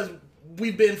 Because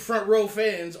we've been front row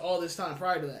fans all this time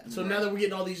prior to that. So now that we're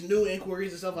getting all these new inquiries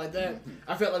and stuff like that,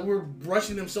 I felt like we're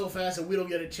rushing them so fast that we don't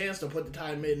get a chance to put the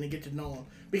time in and get to know them.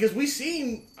 Because I've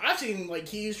seen like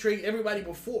Keys, Trig, everybody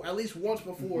before, at least once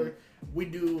before we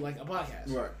do like a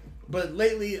podcast. Right. But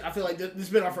lately, I feel like this has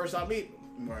been our first time meeting.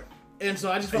 Right. And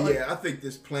so I just felt like... I think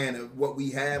this plan of what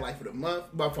we had, like, for the month...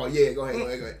 My fault. Yeah, go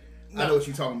ahead. No. I know what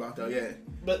you're talking about, though, yeah.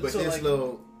 But so, this like,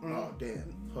 little... Oh,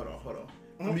 damn. Hold on.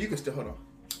 I mean, you can still... Hold on.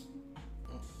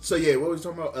 So, yeah, what was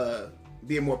we talking about?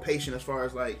 Being more patient as far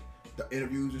as, like, the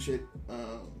interviews and shit.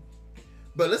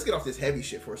 But let's get off this heavy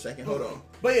shit for a second. Hold on.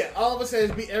 But, yeah, all of us say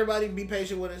is everybody be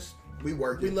patient with us. We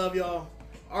working. We love y'all.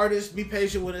 Artists, be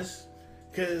patient with us.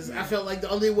 Because I felt like the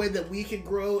only way that we can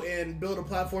grow and build a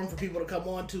platform for people to come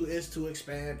on to is to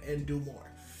expand and do more.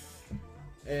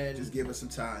 And just give us some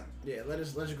time. Yeah, let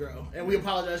us grow. And we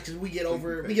apologize because we get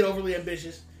overly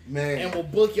ambitious. Man. And we'll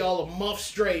book y'all a month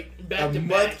straight, back to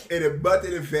back. In a month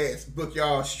in advance, book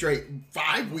y'all straight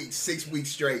 5 weeks, 6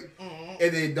 weeks straight.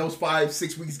 And then those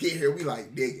 5-6 weeks get here, we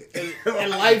like, nigga.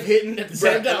 And life hitting at the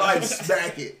same time. Life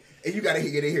smack it. And you gotta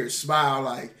get in here and smile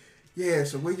like, yeah,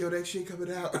 so when your next shit coming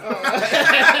out? You know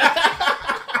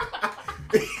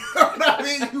what I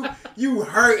mean? You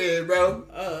hurting,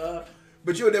 bro.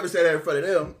 But you'll never say that in front of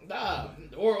them. Nah.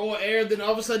 Or air, then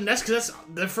all of a sudden, that's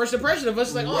the first impression of us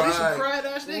is like, oh, these some crying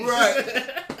ass niggas. Right.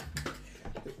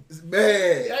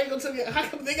 Man. I ain't gonna tell you, how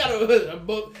come they got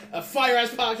a fire ass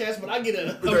podcast, but I get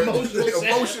an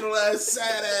emotional ass,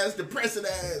 sad ass, depressing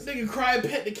ass. Nigga crying,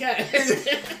 pet the cat.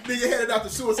 Nigga headed out the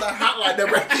suicide hotline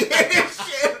number at the end and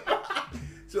shit.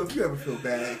 So if you ever feel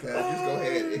bad, just go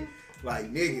ahead and,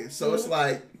 like, nigga. So it's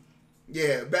like,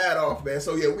 yeah, bad off, man.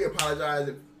 So yeah, we apologize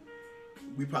if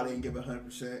we probably didn't give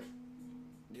 100%.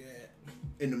 Yeah.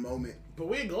 In the moment. But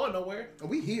we ain't going nowhere.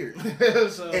 We here.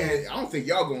 So. And I don't think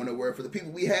y'all going nowhere. For the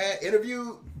people we had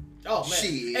interviewed, oh man.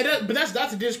 Shit. But that's not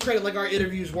to discredit like our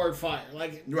interviews weren't fire.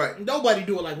 Like right. Nobody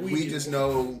do it like we do. We just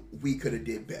know we could have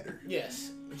did better.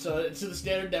 Yes. So it's to the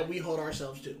standard that we hold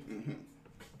ourselves to. Mm-hmm.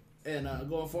 And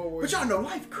going forward. But y'all know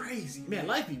life crazy. Man,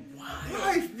 life be wild.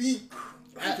 Life be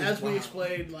crazy. As we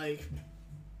explained, like,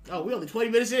 oh, we only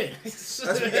 20 minutes in. Let's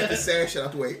get the sad shit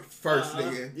out the way first,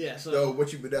 nigga. Yeah, so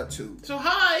what you been up to? So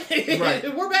hi.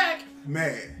 Right. We're back.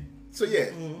 Man. So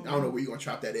yeah, I don't know where you gonna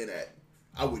chop that in at.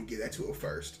 I wouldn't give that to her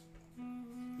first.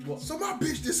 Well, so my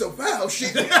bitch did some foul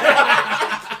shit.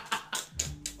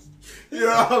 You know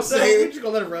what I'm saying? We're just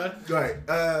gonna let it run. Right.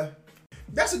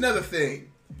 That's another thing.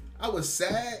 I was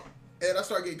sad and I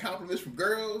started getting compliments from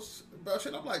girls about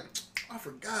shit. I'm like, I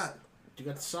forgot. You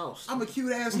got the sauce. I'm a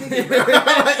cute ass nigga,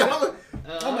 bro.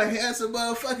 I'm a handsome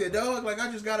motherfucker, dog. Like,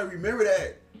 I just gotta remember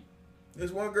that.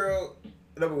 There's one girl,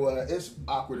 number one, it's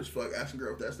awkward as fuck asking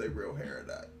girl if that's their real hair or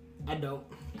not. I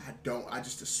don't. I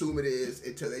just assume it is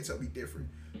until they tell me different.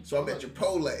 So I'm at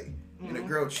Chipotle and a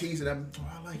girl cheesing.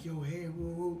 I like your hair, woo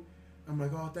woo. I'm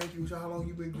like, oh, thank you. So how long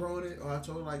you been growing it? Oh, I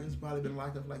told her, like, it's probably been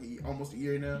locked up for like almost a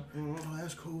year now. Oh,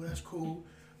 that's cool.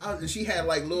 And she had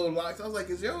like little locks. I was like,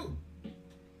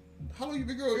 how long you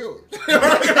been growing yours?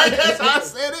 That's how I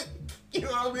said it. You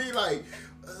know what I mean? Like,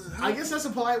 I guess that's a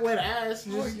polite way to ask.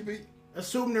 How long you been?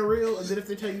 Assume they're real, and then if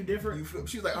they tell you different,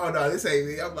 she's like, "Oh no, this ain't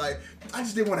me." I'm like, "I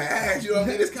just didn't want to ask." You know what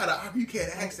I mean? It's kind of you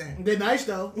can't ask that. They're nice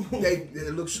though. they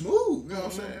look smooth. You know what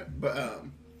I'm saying? But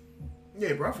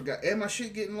yeah, bro, I forgot. And my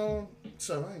shit getting long,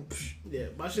 so I ain't. Yeah,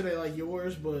 my shit ain't like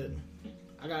yours, but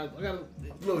I got a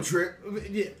little trip.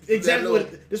 Yeah, exactly.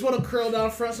 This one will curl down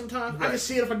front sometimes. Right. I can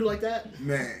see it if I do like that.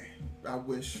 Man, I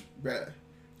wish, bruh,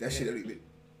 that shit don't even.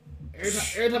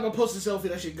 Every time I post a selfie,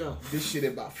 that shit go. This shit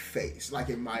in my face, like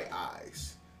in my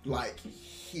eyes, like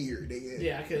here, nigga.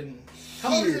 Yeah, I couldn't. How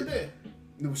long has it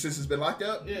been? Since it's been locked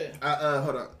up? Yeah.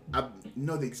 Hold on. I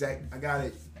know the exact. I got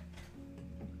it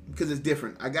because it's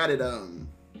different. I got it.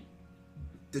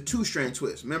 The 2-strand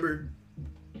twist. Remember?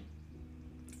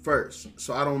 First,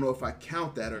 so I don't know if I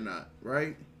count that or not.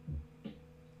 Right?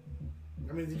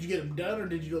 I mean, did you get them done or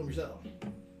did you do them yourself?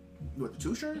 What, the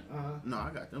 2-strand? Uh-huh. No,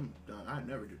 I got them done. I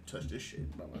never touch this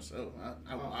shit by myself.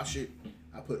 I wash it.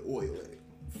 I put oil in it.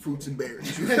 Fruits and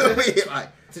berries. You know what I mean? Like,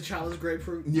 T'Challa's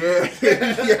grapefruit. Yeah.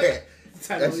 Yeah.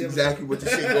 That's exactly what the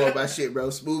shit going by shit, bro.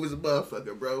 Smooth as a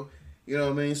motherfucker, bro. You know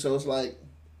what I mean? So it's like,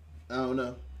 I don't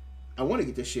know. I want to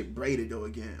get this shit braided, though,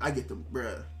 again. I get them,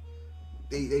 bruh.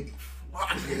 They be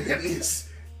flying.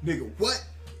 Nigga, what?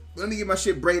 Let me get my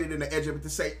shit braided in the edge of it to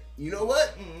say, you know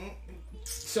what?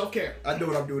 Self-care. I know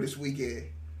what I'm doing this weekend.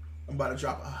 I'm about to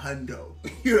drop $100.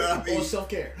 You know what I mean? Or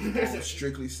self-care.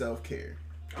 Strictly self-care.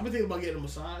 I've been thinking about getting a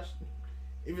massage.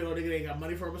 Even though nigga ain't got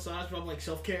money for a massage, but I'm like,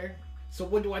 self-care. So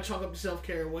what do I chalk up to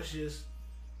self-care and what's just...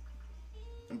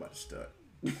 I'm about to start.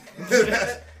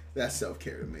 That's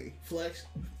self-care to me. Flex.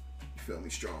 You feel me?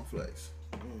 Strong flex.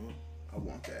 Mm-hmm. I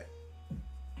want that.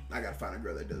 I gotta find a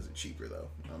girl that does it cheaper, though.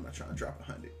 I'm not trying to drop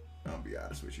 $100. I'm gonna be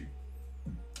honest with you.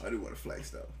 I do want to flex,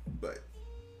 though. But...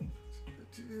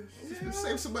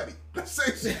 save some money. That's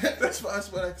fine.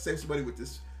 I can save some money with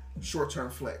this short-term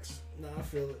flex. No, I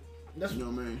feel it. That's, You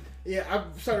know what I mean? yeah,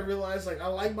 I've started to realize, like, I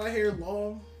like my hair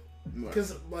long. Right.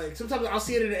 Because, like, sometimes I'll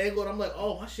see it in an angle and I'm like,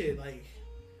 oh, my shit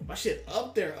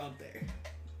up there.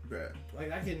 Bruh,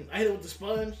 Like, I hit it with the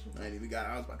sponge. I ain't even got.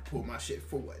 I was about to pull my shit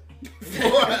for what?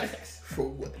 For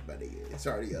what, my nigga? It's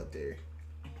already up there.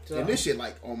 So, And this shit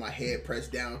like on my head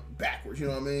pressed down backwards. You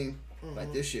know what I mean?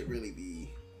 Like this shit really be.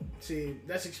 see,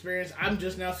 that's experience. I'm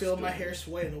just now feeling my hair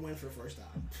sway in the wind for the first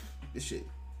time. This shit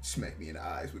smacked me in the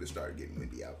eyes when it started getting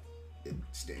windy out. It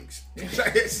stinks.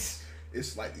 It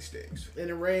slightly stinks. In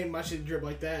the rain, my shit drip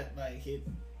like that. Like,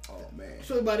 Oh man. that's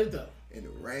really about it, though. In the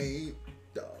rain,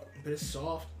 dog. But it's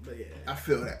soft, but yeah. I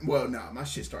feel that. Well, nah, my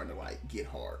shit's starting to like get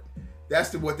hard. That's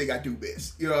the one thing I do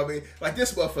best. You know what I mean? Like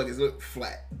this motherfuckers look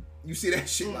flat. You see that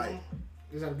shit like.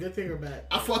 Is that a good thing or bad?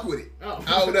 I fuck with it. Oh.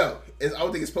 I don't know. I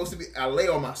don't think it's supposed to be. I lay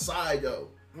on my side though,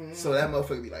 so that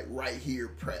motherfucker be like right here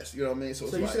pressed. You know what I mean? So So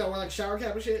it's you like, still gotta wear like a shower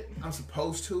cap and shit? I'm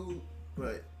supposed to,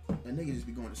 but that nigga just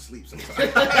be going to sleep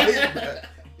sometimes. That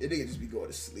nigga just be going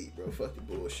to sleep, bro. Fuck the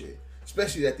bullshit.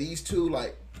 Especially that these two,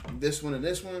 like this one and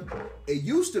this one, it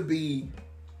used to be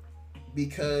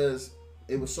because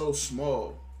it was so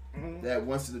small that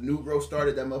once the new growth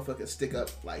started, that motherfucker stick up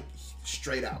like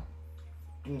straight out.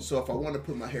 So if I wanted to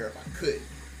put my hair up, I could,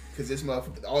 because this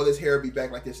motherfucker, all this hair would be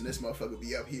back like this, and this motherfucker would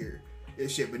be up here and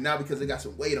shit. But now because it got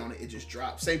some weight on it, it just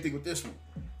dropped. Same thing with this one.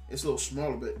 It's a little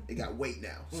smaller, but it got weight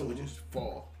now, so it just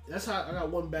fall. That's how I got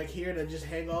one back here that just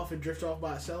hang off and drift off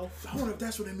by itself. I wonder if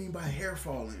that's what they mean by hair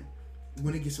falling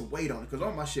when it gets some weight on it, because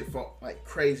all my shit fall like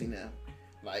crazy now.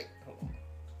 Like, hold on.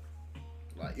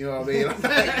 Like, you know what I mean?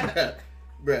 Like,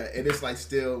 bruh, and it's like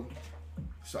still,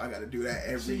 so I gotta do that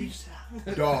every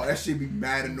dog. That shit be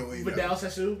mad annoying. But though. now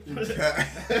Sassu.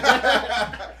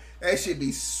 That shit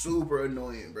be super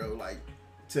annoying, bro. Like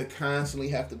to constantly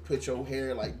have to put your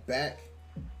hair like back.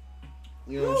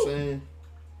 You know what I'm saying?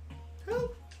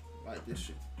 Help. Like this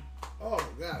shit. Oh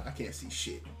my god. I can't see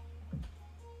shit.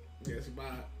 Yeah, it's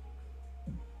bad.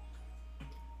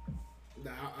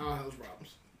 Nah, I don't have those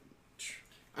problems.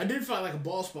 I did find like a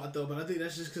bald spot though, but I think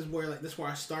that's just because that's where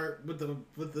I start with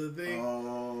the thing.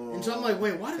 Oh. And so I'm like,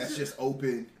 wait, why does that's it? just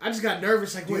open. I just got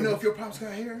nervous. Like, Do you wait, know if your pops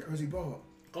got hair or is he bald?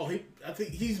 Oh, I think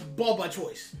he's bald by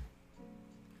choice.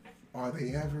 Are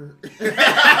they ever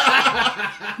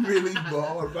really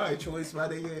bald by choice, my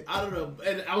nigga? I don't know,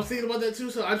 and I was thinking about that too.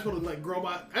 So I just want to like grow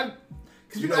my.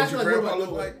 Because You know what your grandpa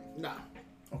look like? Nah,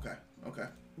 Okay.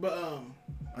 but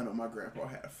I know my grandpa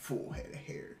had a full head of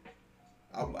hair.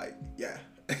 I'm like, yeah.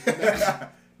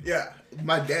 Yeah.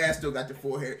 My dad still got the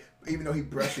full hair, even though he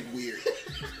brushed it weird.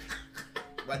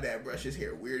 My dad brushed his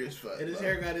hair weird as fuck. and his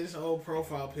hair got his whole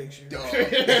profile picture. Dog.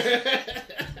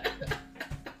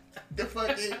 The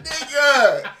fucking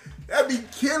nigga. That be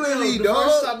killing me, The dog.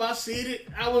 first time I seen it,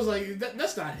 I was like,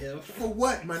 that's not him. For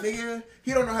what, my nigga?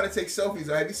 He don't know how to take selfies.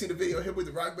 Have you seen the video of him with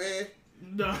the rock band?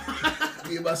 No.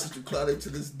 Me and my sister clouded to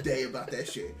this day about that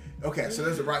shit. Okay, so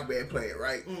there's a rock band playing,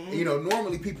 right? And, you know,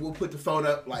 normally people will put the phone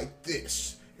up like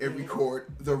this and record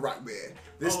the rock band.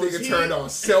 This nigga turned on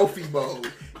selfie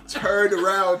mode, turned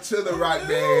around to the rock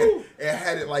band, and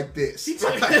had it like this.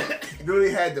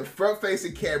 Literally had the front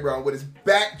facing camera on with his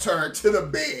back turned to the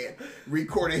band,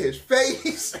 recording his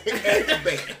face and the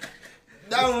band.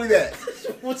 Not only that,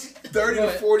 30 to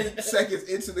 40 seconds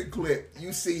into the clip,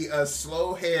 you see a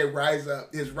slow hand rise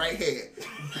up, his right hand,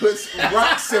 puts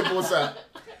rock symbols up,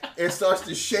 and starts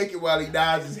to shake it while he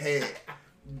nods his head.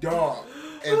 Dog.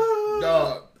 And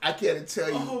dog, I can't tell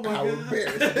you how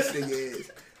embarrassing this thing is.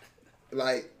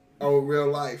 Like, on real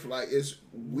life. Like, it's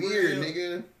weird,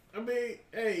 nigga. I mean,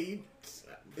 hey.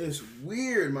 It's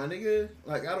weird, my nigga.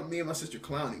 Like, me and my sister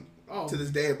clowning to this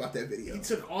day about that video. He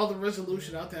took all the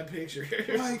resolution out that picture.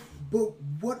 Like, but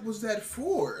what was that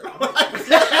for?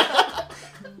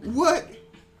 What?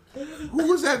 Who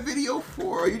was that video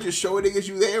for? Are you just showing niggas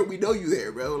you there? We know you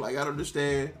there, bro. Like, I don't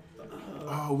understand.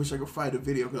 Oh, I wish I could find a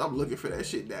video because I'm looking for that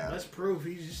shit now. That's proof.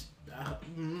 He's just.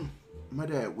 My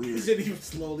dad weird. He said he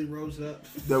slowly rose up.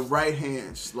 The right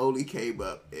hand slowly came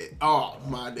up. And, oh,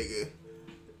 my nigga.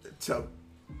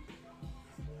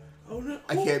 Oh no!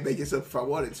 I can't make this up if I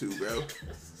wanted to, bro.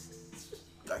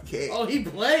 I can't. Oh, he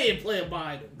playing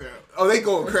behind him. Bro. Oh, they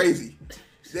going crazy.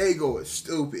 They going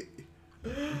stupid.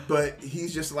 But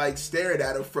he's just like staring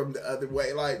at him from the other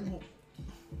way. Like,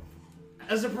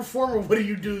 as a performer, what do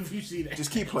you do if you see that?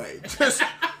 just keep playing. Just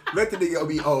let the nigga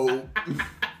be old.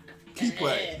 Keep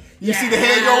playing. You see the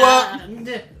hand go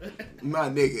up? My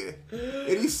nigga.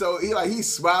 And he's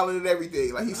smiling and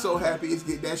everything. Like, he's so happy he's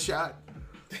getting that shot.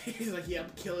 He's like, yeah, I'm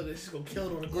killing this. He's gonna kill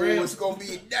it on the Oh, gram. it's gonna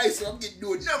be nice. So I'm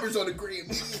doing numbers on the gram.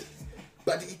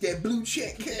 About to get that blue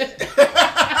check.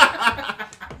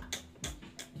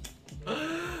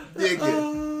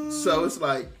 Nigga. So it's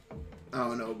like, I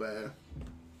don't know, man.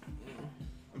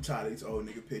 I'm tired of these old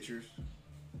nigga pictures.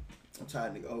 I'm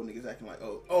tired of old niggas acting like,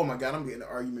 oh my God, I'm getting an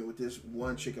argument with this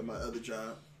one chick at my other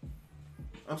job.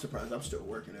 I'm surprised I'm still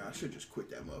working there. I should just quit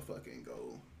that motherfucker and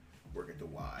go work at the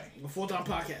Y. A full-time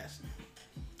podcast.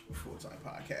 Full-time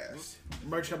podcast.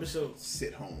 Merch coming soon.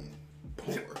 Sit home.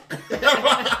 Poor.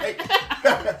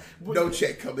 No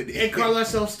check coming in. And call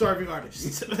ourselves starving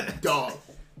artists. Dog.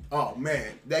 Oh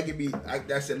man, that could be.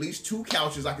 That's at least 2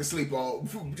 couches I can sleep on.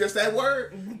 Just that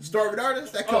word, starving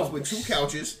artist. That comes with 2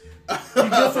 couches. You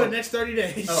good for the next 30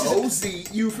 days.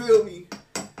 OZ, you feel me?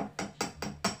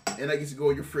 And I get to go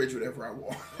in your fridge whenever I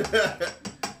want.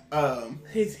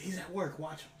 He's at work.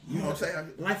 Watch him. You know what I'm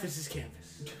saying? Life is his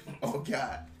canvas. Oh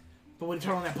God. But when you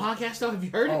turn on that podcast, though, have you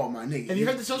heard it? Oh my nigga. Have you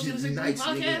heard the Social Distancing nice,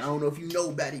 podcast? Nigga. I don't know if you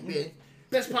know about it, man.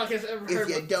 Best podcast I've ever heard.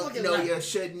 If you don't Fucking know, life. you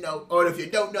should know. Or if you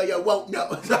don't know, you won't know.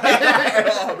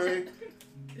 Oh, man.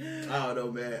 I don't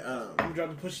know, man. I'm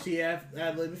dropping Push T ad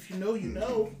lib. If you know, you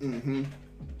know. Mm-hmm.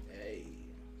 Hey.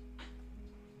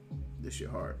 This shit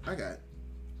hard. I got.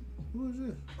 Who is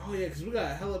this? Oh yeah, because we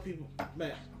got hella people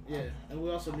back. Yeah, and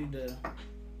we also need to.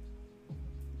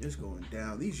 It's going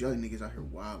down. These young niggas out here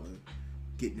wilding,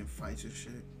 getting in fights and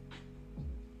shit.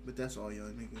 But that's all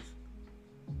young niggas.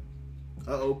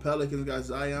 Pelicans got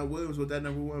Zion Williams with that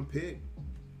 #1 pick.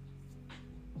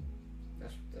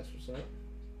 That's what's up.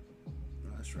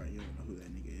 No, that's right. You don't know who that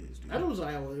nigga is, dude. I know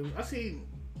Zion Williams. I seen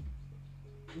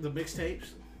the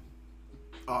mixtapes.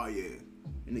 Oh yeah,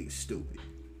 that nigga's stupid.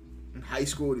 In high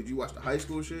school, did you watch the high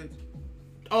school shit?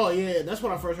 Oh yeah, that's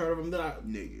when I first heard of him. Then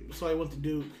Nigga. So I went to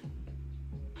Duke.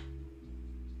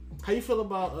 How you feel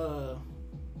about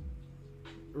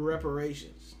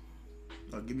reparations?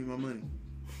 Oh, give me my money.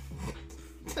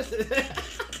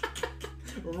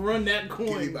 Run that coin.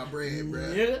 Give me my bread,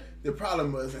 bro. Yeah. The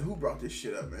problem was, and who brought this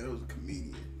shit up, man? It was a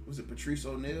comedian. Was it Patrice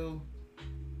O'Neal?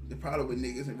 The problem with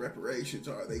niggas and reparations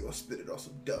are they gonna spit it on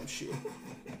some dumb shit.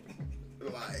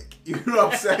 Like, you know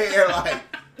what I'm saying? Like,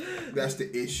 that's the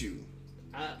issue.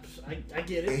 I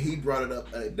get And it. he brought it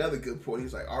up another good point.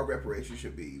 He's like, our reparations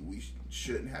should be we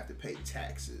shouldn't have to pay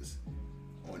taxes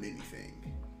on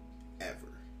anything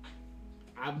ever.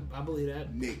 I believe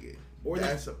that. Nigga. Or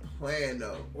that's a plan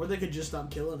though. Or they could just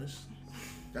stop killing us.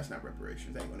 That's not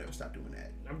reparations. They ain't gonna ever stop doing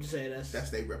that. I'm just saying That's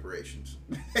their reparations.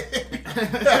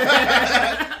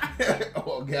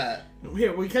 Oh God.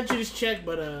 Here, we cut you this check,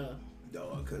 but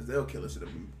No, because they'll kill us in a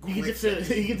you get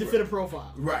to fit a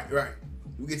profile. Right.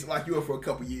 We get to lock you up for a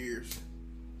couple years.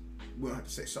 We don't have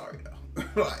to say sorry though.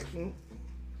 Like, I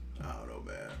don't know,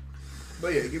 man.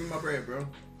 But yeah, give me my bread, bro.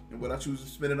 And what I choose to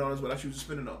spend it on is what I choose to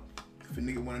spend it on. If a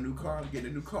nigga want a new car, I'm getting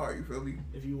a new car. You feel me?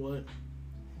 If you want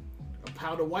a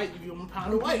pound of white, you give him a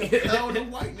pound of white. Pound of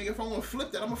white, nigga. If I want to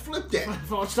flip that, I'm gonna flip that.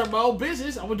 If I want to start my own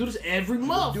business, I'm gonna do this every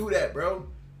month. Do that, bro.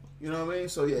 You know what I mean?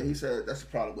 So yeah, he said that's the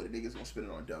problem with it. Niggas gonna spend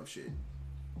it on dumb shit.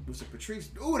 Was it Patrice?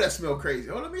 Ooh, that smell crazy.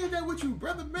 Oh, let me get that with you,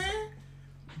 brother man.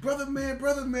 Brother man.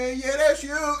 Yeah, that's you.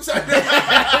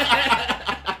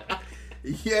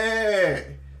 Yeah.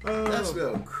 That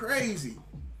smell crazy.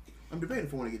 I'm debating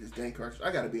if I want to get this dang cartridge.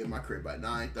 I gotta be in my crib by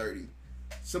 9:30.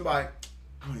 Somebody,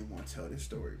 I don't even want to tell this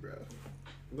story, bro.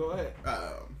 Go ahead.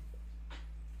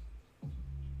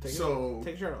 Take your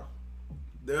shirt off.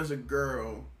 There's a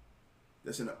girl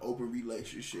that's in an open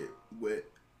relationship with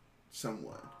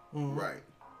someone, right?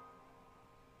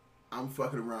 I'm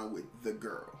fucking around with the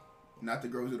girl, not the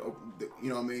girls that open. You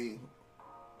know what I mean?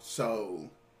 So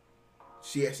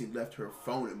she actually left her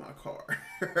phone in my car,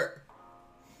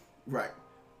 right?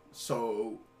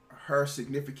 So her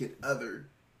significant other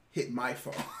hit my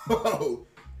phone.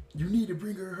 You need to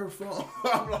bring her phone.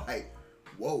 I'm like,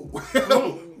 whoa,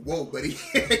 whoa, buddy,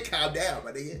 calm down,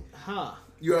 buddy. Huh?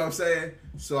 You know what I'm saying?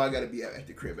 So I gotta be at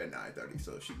the crib at 9:30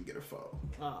 so she can get her phone.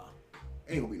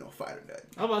 Ain't gonna be no fight or nothing.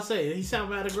 I'm about to say he sound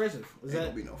mad aggressive. Ain't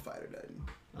gonna be no fight or nothing.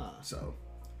 So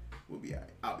we'll be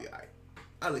alright. I'll be alright.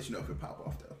 I'll let you know if it pop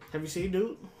off though. Have you seen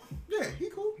dude? Yeah, he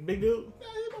cool. Big dude? Yeah,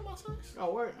 he about my size.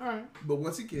 Oh, word. All right. But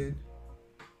once again,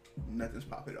 nothing's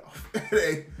popping off.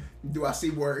 Do I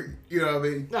see word? You know what I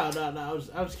mean? No.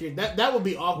 I was curious. That would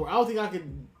be awkward. I don't think I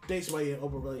could date somebody in an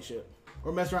open relationship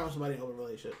or mess around with somebody in an open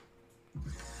relationship.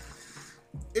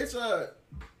 It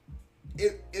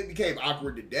became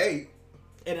awkward today.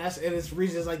 And it's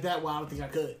reasons like that why I don't think I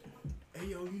could. Hey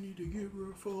yo, you need to give her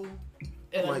a phone.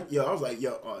 And I was like,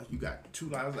 you got 2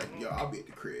 lines. I was like, yo, I'll be at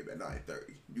the crib at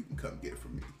 9:30. You can come get it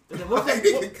from me. What if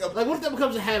that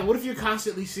becomes a habit? What if you're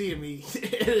constantly seeing me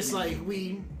and it's like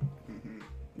we,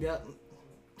 yep,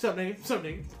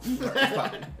 Something.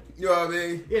 You know what I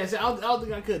mean? Yeah, so I don't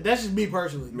think I could. That's just me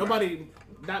personally. Nobody,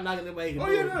 not knocking anybody. Oh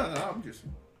yeah, no,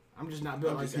 I'm just not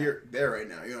built I'm like just that. here, there right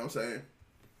now. You know what I'm saying?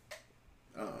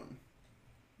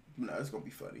 No, it's gonna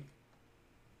be funny.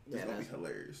 It's gonna be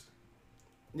hilarious.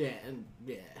 Yeah, and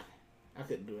yeah, I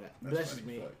couldn't do that. But that's just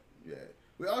me. Yeah.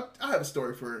 Well, I have a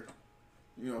story for,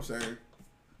 you know what I'm saying?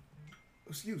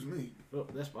 Excuse me. Oh,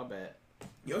 that's my bad.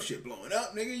 Your shit blowing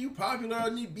up, nigga. You popular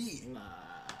on the beat. Nah,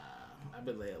 I've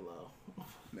been laying low.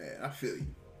 Man, I feel you.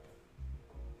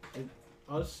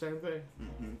 Oh, it's the same thing.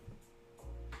 Mm-hmm.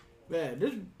 Man,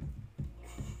 this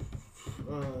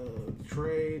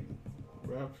trade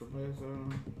rap for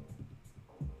Mason.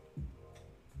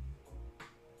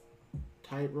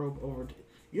 Tightrope over.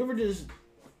 You ever just?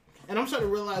 And I'm starting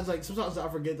to realize, like, sometimes I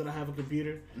forget that I have a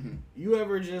computer. Mm-hmm. You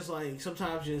ever just, like,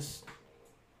 sometimes just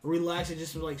relax and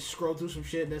just, like, scroll through some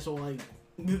shit that's on, like,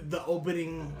 the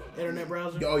opening internet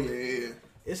browser? Oh, yeah.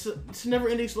 It's a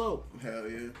never-ending slope. Hell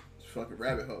yeah. It's a fucking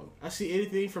rabbit hole. I see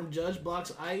anything from judge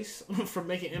blocks ICE from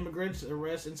making immigrants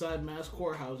arrest inside mass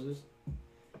courthouses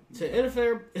to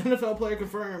NFL player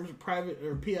confirms private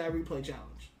or PI replay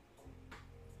challenge.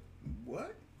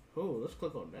 What? Oh, let's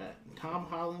click on that. Tom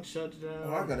Holland shuts down.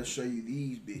 Oh, I gotta show you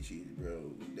these bitches,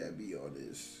 bro. That be on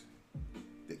this.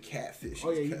 The catfish. Oh,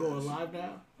 yeah, you going live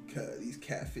now? Cause these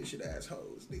catfishing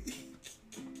assholes, nigga.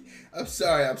 I'm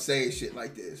sorry I'm saying shit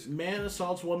like this. Man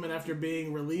assaults woman after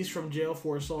being released from jail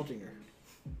for assaulting her.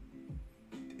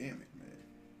 Damn it, man.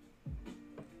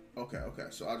 Okay.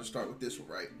 So I'll just start with this one,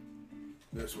 right?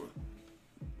 This one.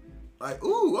 Like,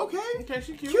 ooh, okay. Okay,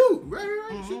 she cute. Cute. Right.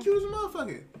 Mm-hmm. She cute as a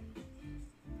motherfucker.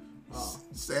 Oh.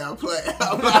 Say I'm playing.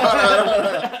 Hold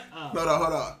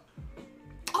on.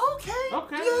 Okay.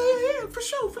 Yeah, for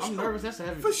sure. I'm nervous. That's a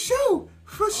heavy. For sure.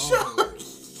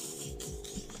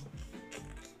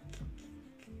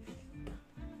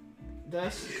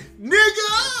 That's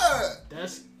Nigga!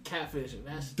 That's catfishing.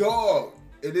 That's Dog.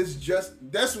 It is just,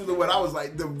 that's what I was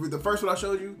like, the first one I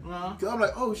showed you. Uh-huh. Cause I'm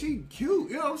like, oh, she cute.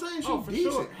 You know what I'm saying? She's for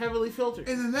decent. sure. Heavily filtered.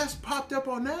 And then that's popped up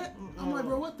on that. I'm like,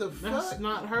 bro, what the That's fuck?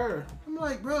 not her. I'm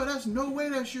like, bro, that's no way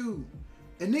that's you.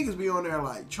 And niggas be on there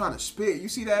like trying to spit. You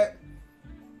see that?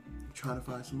 Trying to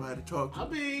find somebody to talk to. I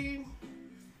mean,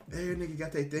 Every nigga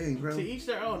got their thing, bro. to each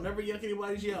their own. Never yuck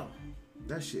anybody's yum.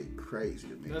 That shit crazy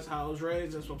to me. That's how I was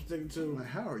raised. That's what I'm sticking to. Like,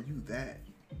 how are you that?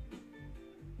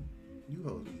 You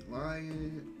hoes be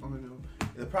lying. Oh no.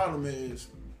 And the problem is,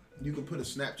 you can put a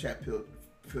Snapchat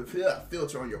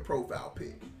filter on your profile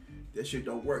pic. That shit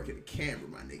don't work in the camera,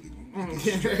 my nigga.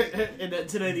 And that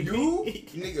 1080p. You,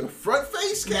 nigga, front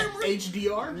face camera.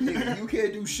 HDR. Nigga, you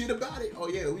can't do shit about it. Oh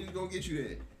yeah, we just gonna get you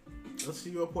there. Let's see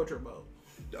your portrait mode.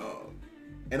 Dog.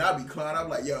 And I be clown. I'm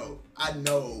like, yo, I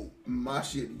know my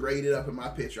shit braided up in my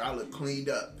picture. I look cleaned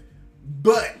up.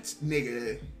 But,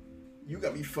 nigga, you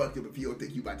got me fucked up if you don't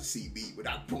think you about to see me when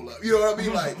I pull up. You know what I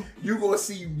mean? Like, you gonna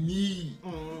see me.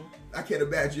 I can't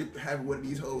imagine having one of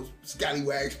these hoes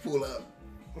scallywags pull up.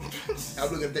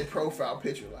 I'm looking at their profile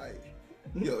picture like,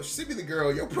 yo, send me the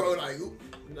girl, your pro, like,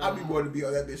 I'd be wanting to be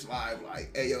on that bitch live,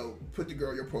 like, hey, yo, put the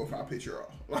girl, your profile picture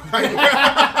off. Like,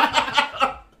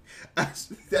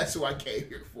 that's who I came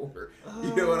here for.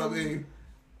 You know what I mean?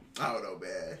 I don't know,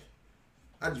 man.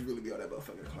 I just really be on that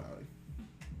motherfucking clown.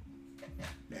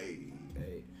 Hey.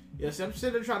 Yes, I'm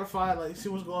sitting there trying to find, like, see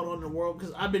what's going on in the world,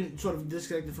 because I've been sort of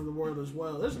disconnected from the world as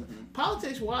well. There's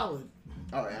politics wilding.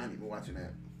 Oh, yeah, I ain't even watching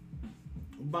that.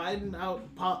 Biden out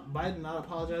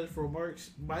apologizing for remarks.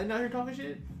 Biden out here talking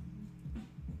shit?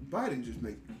 Biden just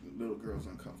make little girls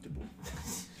uncomfortable.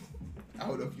 I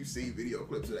don't know if you see video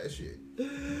clips of that shit.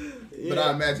 Yeah. But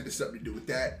I imagine it's something to do with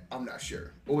that. I'm not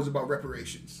sure. Or was it about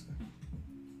reparations?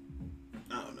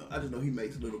 I don't know. I just know he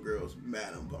makes little girls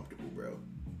mad uncomfortable, bro.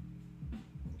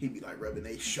 He be like rubbing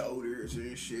their shoulders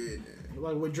and shit.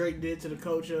 Like what Drake did to the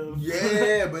coach of...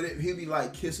 Yeah, but he be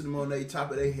like kissing them on the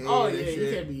top of their head. Oh, and yeah, shit.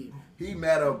 you can't be... He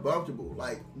mad uncomfortable.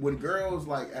 Like when girls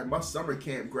like at my summer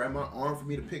camp grab my arm for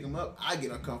me to pick them up, I get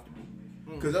uncomfortable.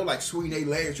 Cause they'll like swing their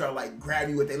legs, try to like grab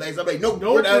you with their legs. I'm like, nope,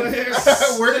 we're done.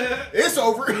 It's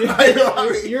over. Yeah, like, I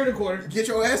mean, you're in the corner. Get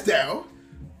your ass down.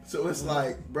 So it's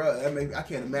like, bro, I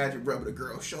can't imagine rubbing a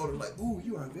girl's shoulder like, ooh,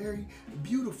 you are a very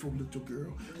beautiful little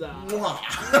girl. Nah. Like,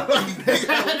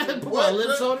 nigga, what,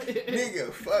 lips on it.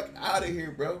 Nigga, fuck out of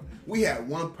here, bro. We had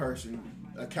one person,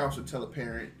 a counselor, tell a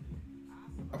parent.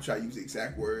 I'm trying to use the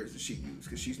exact words that she used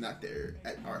because she's not there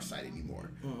at our site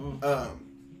anymore.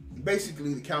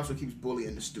 Basically, the counselor keeps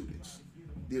bullying the students.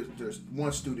 There's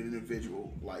one student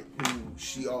individual like who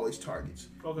she always targets.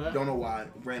 Okay. Don't know why.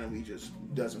 Randomly just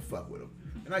doesn't fuck with them.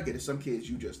 And I get it. Some kids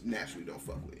you just naturally don't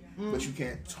fuck with, but you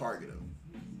can't target them.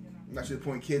 Not to the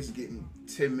point kids is getting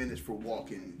 10 minutes for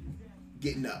walking,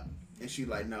 getting up. And she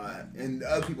like, nah. And the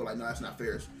other people like, no, that's not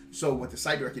fair. So what the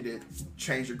site director did,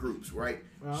 change the groups, right?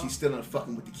 She's still in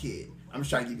fucking with the kid. I'm just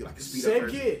trying to give you like a speed up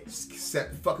version. Same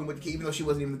kid. Fucking with the kid, even though she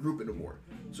wasn't even in the group anymore.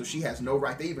 So she has no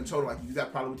right. They even told her, like, if you got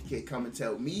a problem with the kid, come and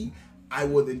tell me. I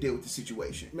will then deal with the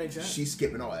situation. Makes sense. She's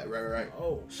skipping all that, right?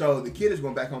 Oh. So the kid is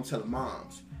going back home telling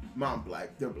moms. Mom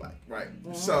black, they're black, right?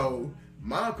 So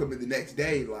mom come in the next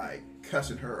day, like,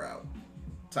 cussing her out.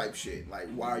 Type shit. Like,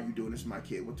 why are you doing this to my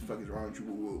kid? What the fuck is wrong with you?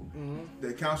 Woo-woo.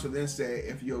 The counselor then said,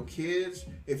 if you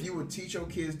would teach your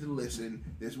kids to listen,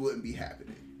 this wouldn't be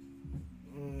happening.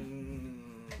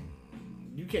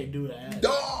 You can't do that.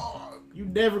 Dog! You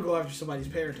never go after somebody's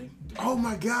parenting. Oh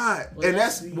my God. Like, and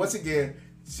that's, once again,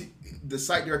 the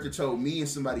site director told me and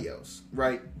somebody else,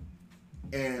 right?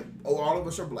 And all of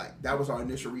us are black. That was our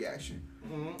initial reaction.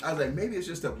 I was like, maybe it's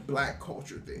just a black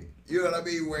culture thing. You know what I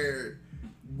mean? Where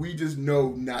we just know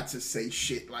not to say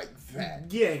shit like that.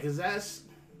 Yeah, because that's...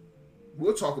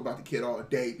 We'll talk about the kid all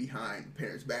day behind the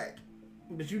parents' back.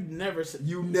 But you never...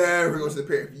 You never go to the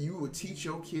parent. You would teach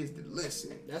your kids to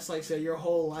listen. That's like saying your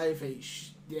whole life ain't...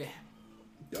 Yeah.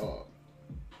 Dog.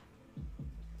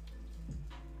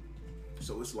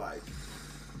 So it's like,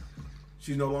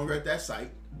 she's no longer at that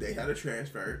site. They had her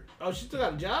transferred. Oh, she still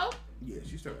got a job? Yeah,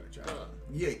 she still got a job.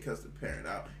 You ain't cussed the parent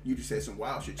out. You just said some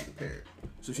wild shit to the parent.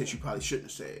 Some shit you probably shouldn't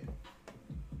have said.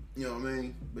 You know what I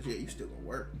mean? But yeah, you still gonna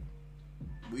work.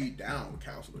 We down with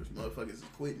counselors. Motherfuckers is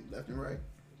quitting left and right.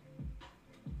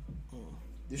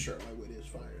 This shirt like with is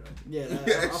fire. Yeah,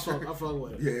 I fuck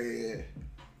with it. Yeah.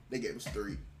 They gave us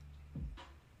 3.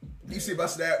 You see my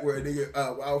snap where nigga,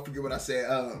 I don't forget what I said.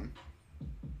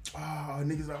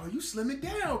 Niggas like, oh, you slimming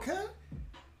down, cuz.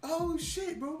 Oh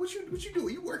shit, bro, what you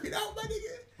doing? You working out, my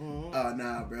nigga?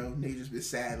 Nah, bro. Nigga just been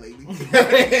sad lately.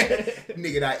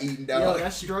 Nigga not eating, dog. Yo,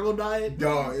 that struggle diet?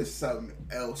 Dog, it's something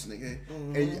else, nigga.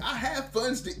 And I have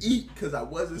funds to eat because I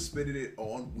wasn't spending it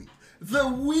on weed. The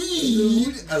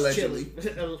weed, allegedly.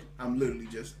 I'm literally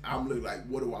like,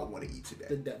 what do I want to eat today?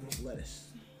 The devil's lettuce.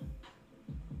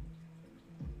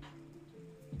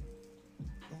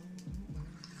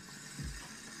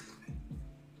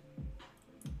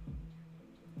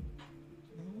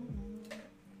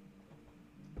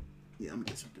 Yeah, I'm gonna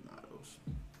get some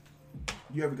Donatos.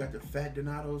 You ever got the fat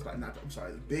Donatos? Like, I'm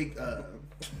sorry, the big,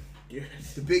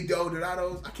 the big dough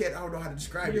Donatos. I don't know how to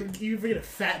describe it. You forget a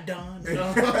fat Don?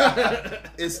 No.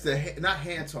 It's the, not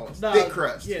hand toss, thick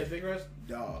crust. Yeah, thick crust.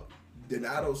 Dog,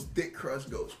 Donatos thick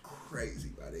crust goes crazy,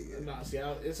 my nigga. Nah, see,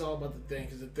 it's all about the thin,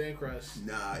 because the thin crust.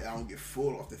 Nah, I don't get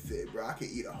full off the thin, bro. I can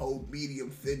eat a whole medium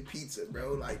thin pizza,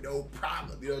 bro. Like, no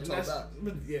problem. You know what I'm talking about?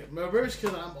 But yeah, maybe it's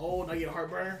because I'm old and I get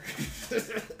heartburn.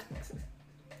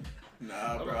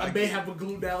 Nah, bro. I may have a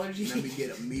gluten allergy. Let me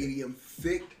get a medium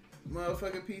thick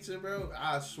motherfucking pizza, bro.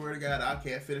 I swear to God, I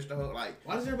can't finish the whole, like...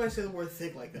 Why does everybody say the word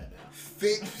thick like that now?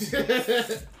 Thick?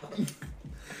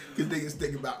 Because niggas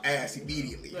think about ass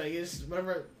immediately. Like, it's,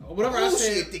 whatever I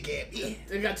say, thick ass. Yeah.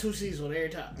 They got 2 C's on it every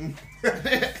time.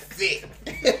 Thick.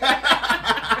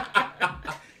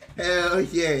 Hell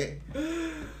yeah.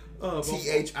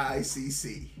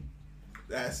 THICC.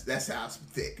 That's how it's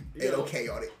thick. Ain't okay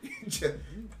on it.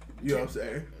 You know what I'm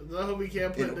saying? No, we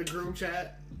can't put in the group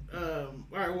chat.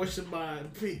 Alright, what should my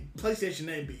PlayStation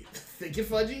name be? Thick and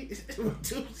Fudgy? With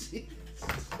 2 C's.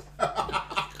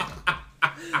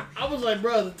 I was like,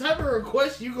 bro, the type of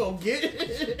request you gonna get.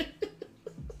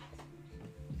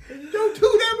 Don't do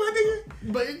that, my nigga.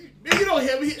 But you know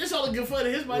him, it's all a good fun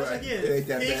in his mind. Right. Like, yeah, It ain't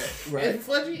that bad. Right. And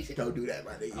Fudgy. Don't do that,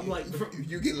 my nigga. I'm like, if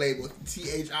you get labeled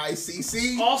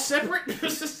THICC, all separate.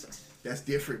 that's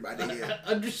different, my nigga.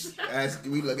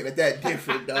 Understand? We looking at that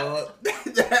different, dog.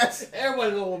 That's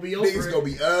Everybody gonna be over niggas it. gonna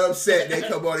be upset. They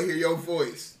come on to hear your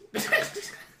voice.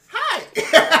 Hi.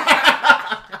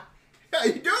 How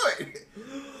you doing?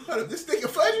 Hold up, this thing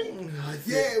of fudgy?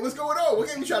 Yeah, what's going on? What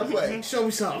game you trying to play? Show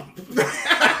me something.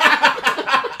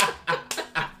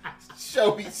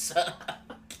 Show me some.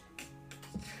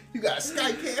 You got a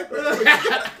Skype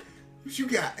camera? What you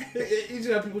got? You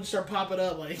know, people just start popping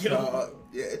up like, you know.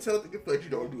 Yeah, tell Think of Fudgy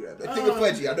don't do that, man. Think of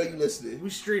Fudgy, I know you listening. We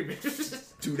streaming.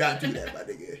 Do not do that, my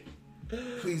nigga.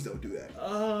 Please don't do that.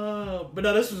 But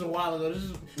no, this was a while ago.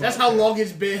 That's how long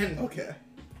it's been. Okay.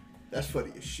 That's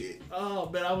funny as shit. Oh,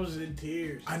 man, I was in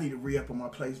tears. I need to re-up on my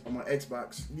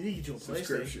Xbox. You need to get your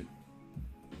subscription.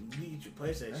 PlayStation. You need to get your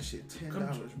PlayStation. That shit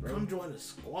 $10, bro. Come join the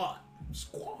squad.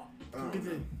 Come get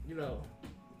the,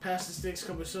 pass the sticks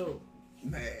coming soon.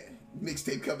 Man,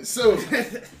 mixtape coming soon.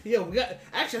 Yeah, we got.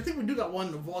 Actually, I think we do got one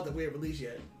in the vault that we haven't released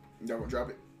yet. Y'all gonna drop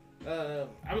it? I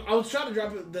was trying to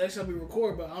drop it the next time we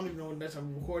record, but I don't even know when the next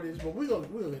time we record is. But we're gonna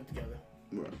get together.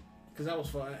 Right. Because that was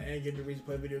fun and get the reason to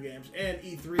play video games. And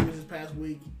E3 was this past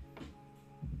week.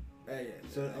 Yeah,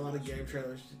 so a lot of game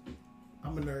trailers.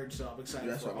 I'm a nerd, so I'm excited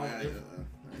That's for all why of it.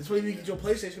 That's why you need to get your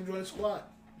PlayStation and join the squad.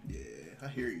 Yeah, I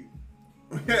hear you.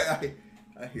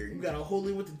 I hear you. You got a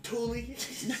holy with the toolie.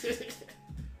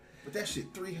 But that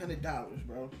shit $300,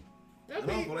 bro. I That'd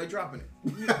don't be, feel like dropping it.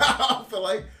 I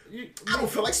don't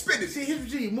feel like spending it. see, here's what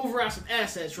you do. You move around some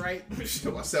assets, right?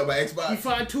 So I sell my Xbox. You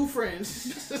find 2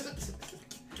 friends.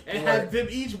 And Right. have them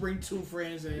each bring 2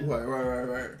 friends in.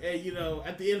 Right. And, you know,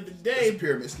 at the end of the It's a day,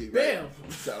 pyramid scheme. bam.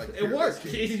 Right? Sound like a It pyramid worked.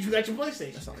 scheme. You got your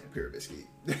PlayStation. That sounds like a pyramid scheme.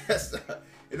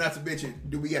 And not to mention,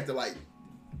 do we have to like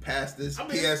pass this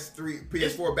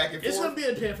PS4 back and It's forth? going to be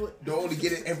in the pamphlet. Do only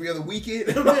get it every other weekend?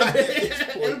 It'll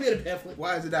be in the pamphlet.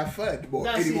 Why is it not fun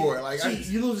Nah, anymore? see,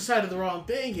 you lose sight of the wrong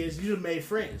thing is you have made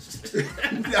friends.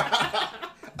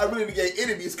 I really didn't get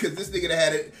enemies because this nigga done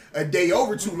had it a day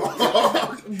over too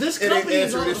long. This and ain't company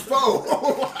is answering on- his phone.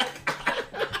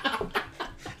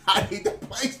 I need the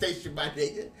PlayStation, my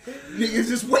nigga. Niggas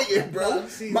just waiting, bro. Nah,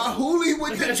 see- My hoolie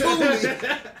with the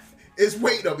toolie is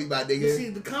waiting on me, my nigga. You see,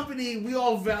 the company, we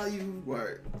all value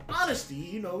Word. honesty,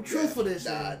 you know, truthfulness,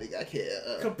 Nah, and nigga, I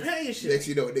can't. companionship. Next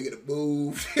you know, a nigga to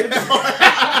move.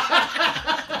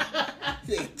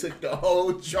 They took the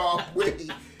whole job with me.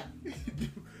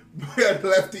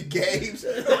 Left the games.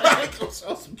 Like, I'm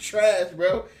so some trash,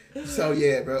 bro. So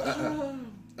yeah, bro.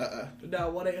 Now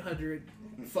 1-800,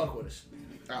 fuck with us.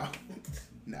 Oh,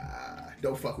 nah,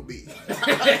 don't fuck with me.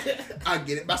 I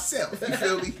get it myself. You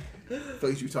feel me?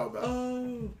 What you talking about?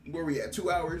 Where we at? 2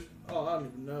 hours? Oh, I don't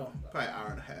even know. Probably an hour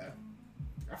and a half.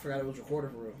 I forgot it was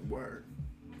recorded for real. Word.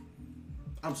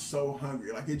 I'm so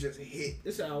hungry. Like it just hit.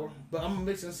 It's an hour, but I'm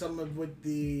mixing something with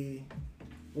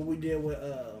what we did with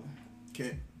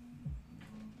Kent.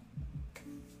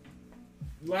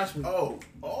 last week.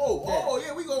 Oh,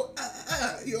 yeah, we go.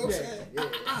 You know what I'm saying?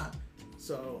 Yeah.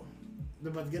 So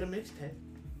they're about to get a mixtape.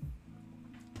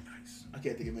 Nice. I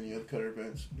can't think of any other cutter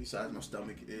events besides my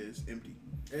stomach is empty.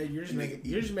 Hey, you're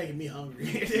just making me hungry.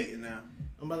 Eating now.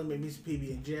 I'm about to make me some PB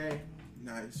and J.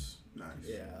 Nice.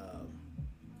 Yeah.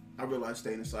 I realized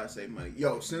staying inside save money.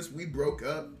 Yo, since we broke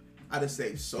up, I done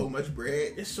saved so much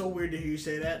bread. It's so weird to hear you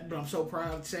say that, but I'm so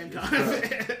proud at the same time.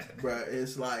 Bruh,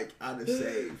 it's like I done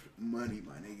saved money,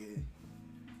 my nigga.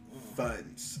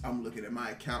 Funds. I'm looking at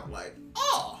my account like,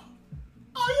 oh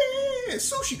yeah,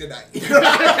 sushi tonight.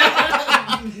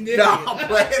 No, I'm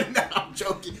playing. No, I'm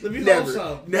joking. Let me know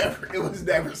some. Never. It was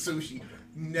never sushi.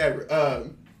 Never.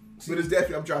 But it's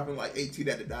definitely I'm dropping like 18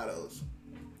 at the Dottos.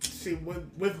 See,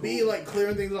 with me like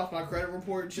clearing things off my credit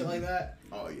report and shit like that.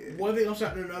 Oh yeah. One thing I'm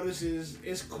starting to notice is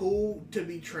it's cool to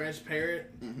be transparent,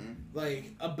 Mm-hmm. like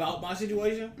about my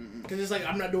situation, because it's like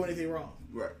I'm not doing anything wrong.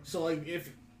 Right. So like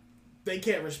if they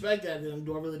can't respect that, then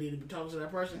do I really need to be talking to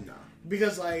that person? No.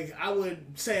 Because like I would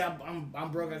say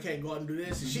I'm broke, I can't go out and do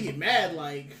this, and she get mad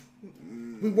like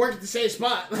we work at the same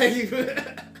spot, like.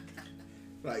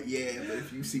 Like yeah, but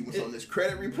if you see what's on this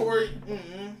credit report,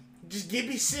 just give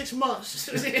me 6 months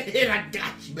and I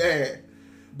got you. man.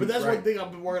 But that's Right. one thing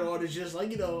I've been working on is just like,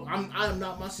 you know, I am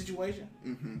not my situation.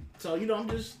 Mm-hmm. So, you know, I'm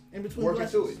just in between Working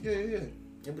blessings. through it.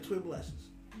 Yeah. In between blessings.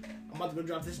 I'm about to go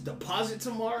drop this deposit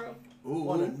tomorrow Ooh.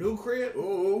 on a new crib.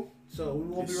 Ooh. So we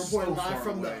won't be It's reporting so live far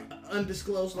from away. the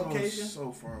undisclosed location. Oh,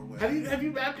 so far away. Have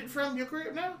you mapped it from your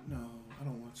crib now? No, I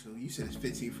don't want to. You said it's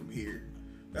 15 from here.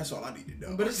 That's all I need to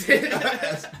know. But it's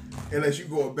Unless you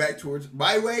going back towards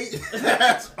my way,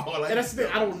 that's all I need and that's to the know.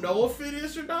 thing. I don't know if it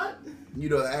is or not. You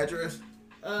know the address?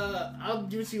 I'll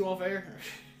give it to you off air.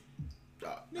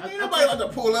 Nigga, ain't nobody about to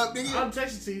pull up, nigga. I'll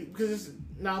text it to you because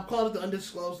I'm calling it the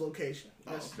undisclosed location.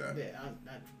 That's, okay. Yeah,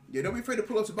 Yeah, don't be afraid to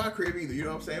pull up to my crib either. You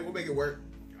know what I'm saying? We'll make it work.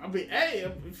 I mean, hey,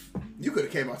 You could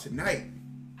have came out tonight.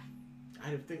 I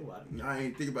didn't think about it. I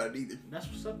ain't think about it either. That's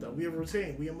what's up, though. We in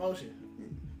routine. We in motion.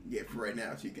 Yeah, for right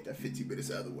now, so you get that 15 minutes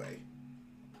the other way.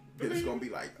 Then it's gonna be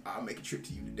like, I'll make a trip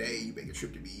to you today. You make a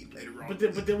trip to me later on.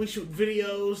 But then we shoot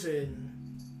videos and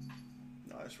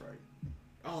No, that's right.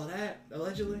 all of that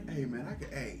allegedly. Hey man, I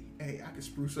can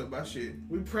spruce up my shit.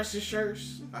 We pressing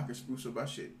shirts. I can spruce up my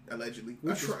shit allegedly.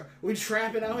 We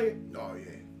trapping out here. Oh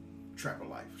yeah, Trapper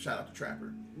life. Shout out to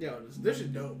Trapper. Yo, this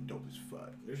shit dope. Dope as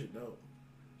fuck. This shit dope.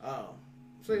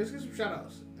 So let's get some shout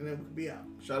outs and then we can be out.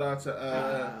 Shout out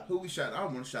to who we shout. I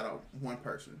don't want to shout out one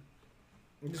person.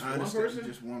 Just I one understand, person.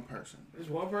 Just one person. Just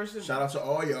one person. Shout out to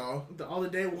all y'all. All the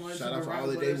day ones. Shout out who to all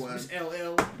been the riding day with us. ones. Miss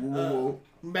LL. Woo.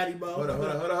 Matty Bo. Hold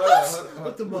on.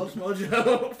 With the most mojo.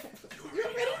 You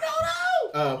already know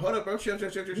Hold up, bro. Chill.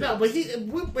 No, but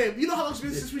you know how long it's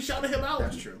been since we shouted him out?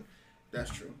 That's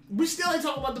true. We still ain't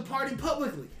talking about the party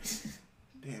publicly.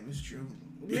 Damn, it's true.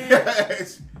 Yeah.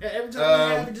 Yes. Every time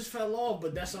we have it just fell off,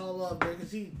 but that's all love, man,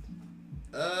 because he...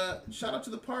 shout out to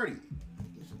the party.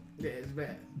 Yeah, it's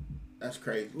bad. That's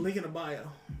crazy. Link in the bio.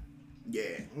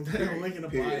 Yeah. Link in the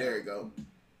bio. There you go.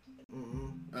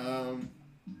 Mm-hmm.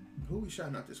 Who we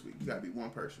shouting out this week? You gotta be one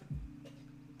person.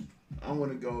 I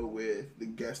want to go with the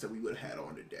guest that we would have had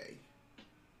on today,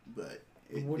 but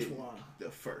which one? The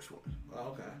first one. Oh,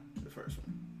 okay. The first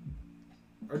one.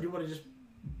 Or do you want to just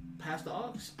pass the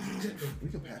aux? We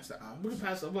can pass the aux. We can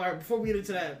pass the. All right, before we get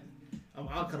into that,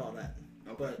 I'll cut all that.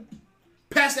 But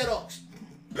pass that aux.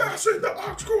 Pass it the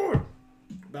aux cord.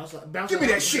 Bounce Give me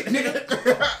that shit,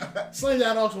 nigga. Slam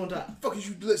that aux one time. Fuck is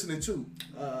you listening to?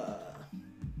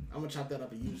 I'm gonna chop that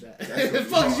up and use that. That's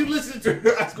Fuck is you listening to?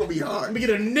 That's gonna be hard. Let me get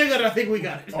a nigga that I think we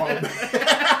got it.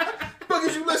 Fuck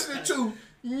is you listening to?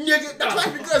 Nigga, now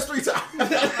clap your guns 3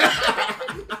 times.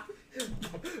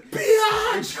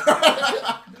 Biatch.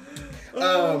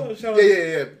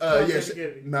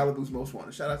 Malibu's Most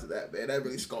Wanted. Shout out to that, man. That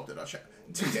really sculpted our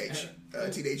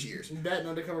teenage years. That and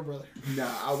Undercover Brother. Nah,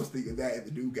 I was thinking that and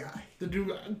the new guy. The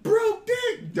dude broke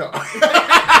dick. Dog.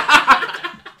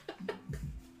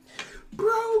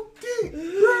 Broke dick.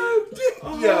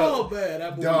 Oh, man.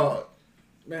 That movie. Dog.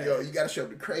 Man. Yo, you gotta show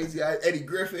the crazy eyes. Eddie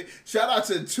Griffin. Shout out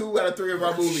to 2 out of 3 of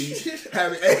our movies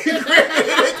having Eddie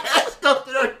Griffin stuff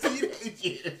in our teenage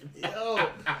years. Yo,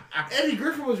 Eddie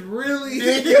Griffin was really...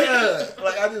 Yeah.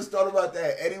 Like, I just thought about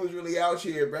that. Eddie was really out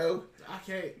here, bro. I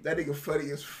can't. That nigga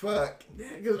funny as fuck. Yeah,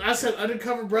 because I said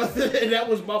Undercover Brother, and that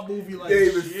was my movie. Like, they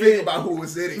didn't even think about who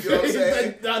was in it. You know what I'm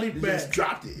saying? Not even They bad. just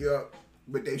dropped it, yo.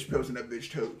 But Dave Chappelle's in that bitch,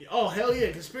 too. Oh, hell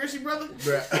yeah. Conspiracy Brother?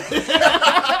 Bruh.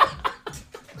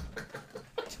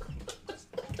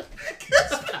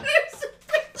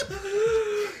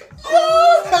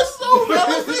 Oh, that's so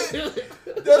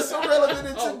relevant. That's so relevant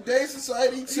in today's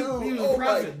society too. He was Oh my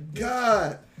private.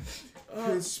 god.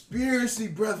 Conspiracy,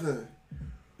 brother.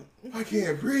 I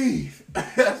can't breathe.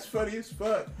 That's funny as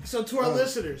fuck. So to our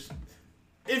listeners,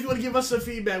 if you want to give us some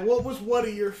feedback, what was one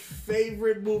of your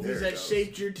favorite movies that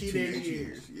shaped your teenage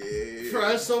years? Yeah. For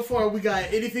us so far, we got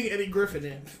anything Eddie Griffin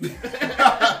in.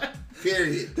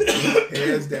 Period.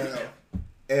 Hands down.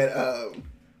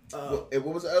 And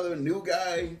what was the other new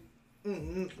guy?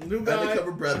 New guy.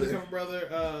 Undercover Brother. Undercover Brother.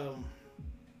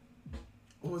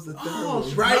 What was the third Oh,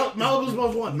 one? Right. Malibu's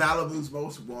Most Wanted. Malibu's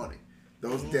Most Wanted.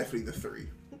 Those definitely the 3.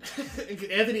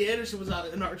 Anthony Anderson was out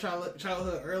in our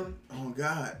childhood early. Oh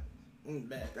God.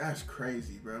 Bad. That's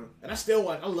crazy, bro. And I still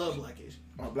watch. I love Blackish.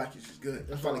 Oh, Blackish is good.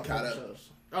 I That's finally one of my caught up. favorite shows.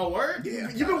 Oh, word? Yeah,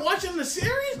 I You been caught watching the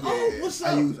series? Yeah. Oh, what's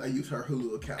up? I use her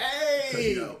Hulu account. 'Cause,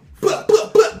 Hey! you know,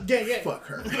 Gang. fuck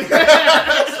her.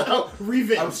 So,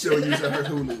 revenge. I'm still using her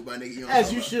Hulu, my nigga. You know what As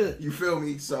I'm you talking about. should. You feel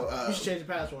me? So, You should change the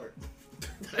password.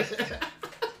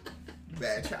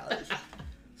 bad childish.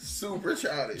 Super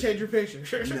childish. Change your picture.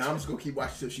 Nah, I'm just gonna keep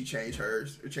watching till she change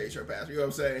hers or change her password. You know what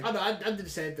I'm saying? I know, I did the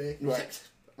same thing. Right.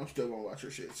 I'm still gonna watch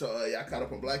her shit. So, yeah, I caught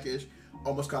up on Blackish.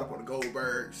 Almost caught up on the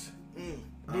Goldbergs.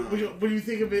 What do you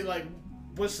think of it? Like,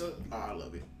 what's the... Oh, I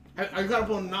love it. I got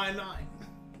up on 9-9.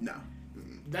 No.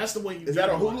 That's the one you Is that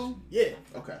need on to Hulu? watch. Yeah.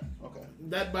 Okay.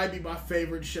 That might be my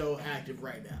favorite show active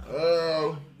right now.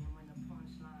 Oh.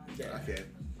 Yeah. Okay.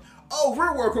 Oh,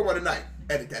 Real World Come on tonight.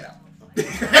 Edit that out.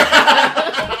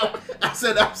 I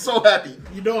said I'm so happy.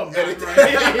 You know I'm not,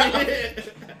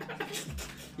 right?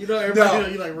 You know everybody know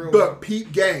you like Real World. But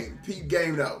peep game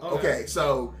though. Okay. Okay,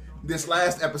 so this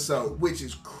last episode, which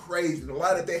is crazy, a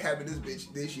lot that they have in this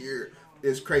bitch this year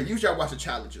is crazy. Usually I watch the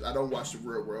challenges. I don't watch the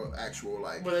Real World actual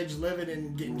like. Where they just living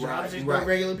and getting jobs and right.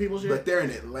 regular people shit. But they're in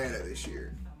Atlanta this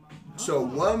year. So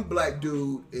one black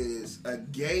dude is a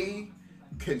gay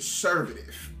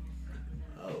conservative.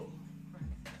 Oh.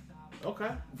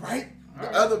 Okay. Right? The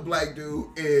right. other black dude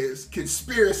is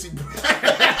conspiracy.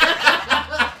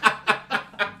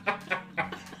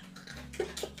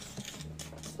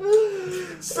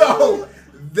 So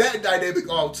that dynamic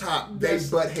on top, they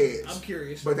butt heads. I'm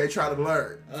curious. But they try to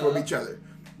learn from each other.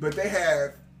 But they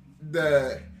have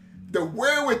the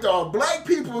wherewithal. Black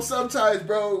people sometimes,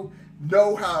 bro,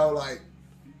 know how like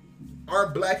our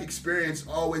black experience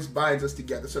always binds us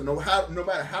together. So no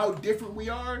matter how different we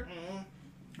are,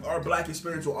 our black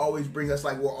experience will always bring us,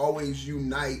 like, we'll always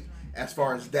unite as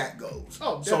far as that goes.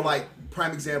 Oh, definitely. So, like,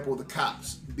 prime example, the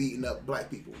cops beating up black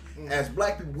people. As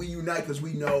black people, we unite because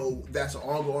we know that's an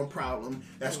ongoing problem.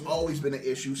 That's always been an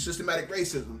issue. Systematic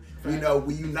racism. We know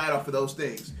we unite off of those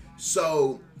things.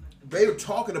 So, they were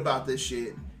talking about this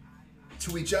shit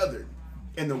to each other.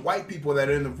 And the white people that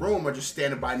are in the room are just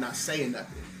standing by not saying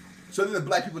nothing. So then the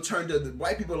black people turn to the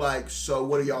white people like, so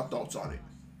what are y'all thoughts on it?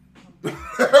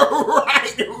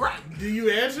 right. Do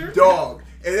you answer? Dog.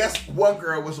 And that's one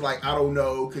girl was like, I don't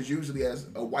know, because usually as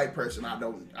a white person, I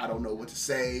don't know what to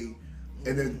say.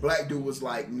 And then the black dude was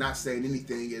like, not saying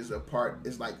anything is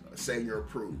like saying you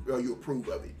approve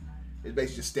of it. It's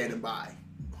basically just standing by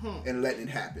and letting it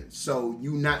happen. So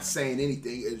you not saying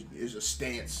anything is a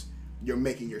stance. You're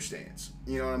making your stance.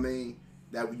 You know what I mean?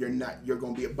 That you're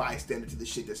going to be a bystander to the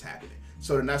shit that's happening.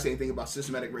 So to not say anything about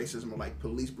systematic racism or like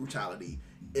police brutality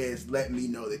is letting me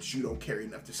know that you don't care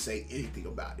enough to say anything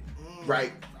about it.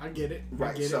 Right? I get it.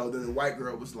 Right. So then the white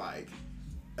girl was like,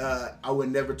 I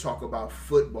would never talk about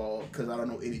football because I don't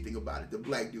know anything about it. The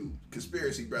black dude,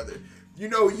 conspiracy brother. You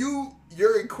know,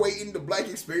 you're equating the black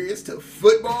experience to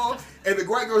football, and the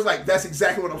white girl's like, that's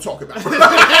exactly what I'm talking about.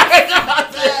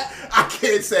 I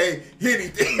can't say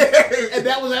anything. And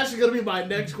that was actually going to be my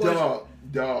next question.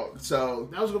 Dog. So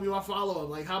that was going to be my follow-up.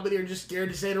 Like, how many are just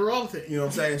scared to say the wrong thing? You know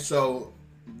what I'm saying? So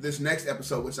this next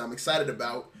episode, which I'm excited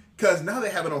about, because now they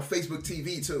have it on Facebook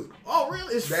TV too. Oh,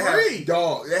 really? It's free.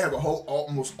 They have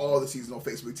almost all the seasons on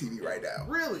Facebook TV right now.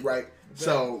 Really? Right.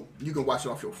 So you can watch it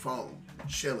off your phone,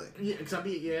 chilling. Yeah, because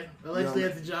allegedly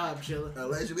at the job, chilling.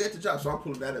 Allegedly at the job. So I'm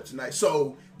pulling that up tonight.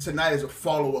 So tonight is a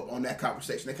follow-up on that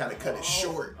conversation. They kind of cut it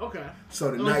short. Okay.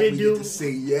 So tonight we get to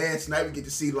see, tonight we get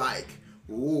to see like,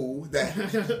 ooh, that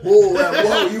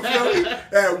whoa, you feel me?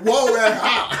 That whoa, that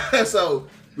hot. So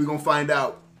we're going to find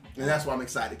out. And that's why I'm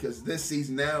excited, because this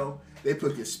season now, they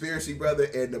put Conspiracy Brother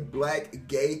and the black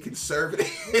gay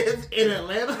conservative in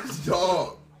Atlanta.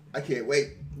 Dog. I can't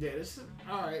wait. Yeah, this is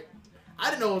all right. I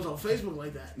didn't know it was on Facebook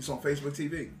like that. It's on Facebook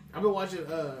TV. I've been watching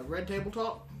Red Table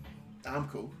Talk. I'm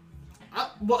cool.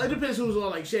 Well, it depends who's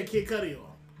on. Like, Kid Cudi on.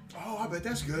 Oh, I bet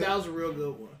that's good. That was a real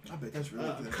good one. I bet that's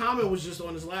really good. Common was just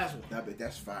on his last one. I bet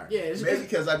that's fire. Yeah, maybe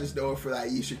because I just know it for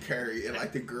Aisha Curry and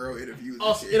like the girl interviews.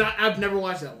 And I've never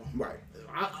watched that one. Right.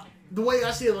 The way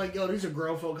I see it, like, yo, these are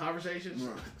grown folk conversations.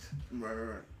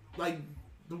 Right. Like,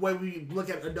 the way we look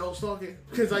at adults talking.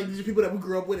 Because, like, these are people that we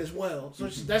grew up with as well. So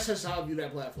that's just how I view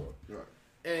that platform. Right.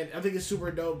 And I think it's super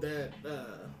dope that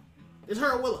it's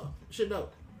her and Willow. Shit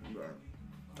dope. Right.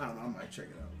 I don't know. I might check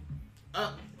it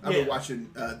out. I've been watching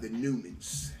The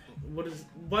Newmans.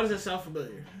 Why does that sound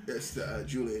familiar? It's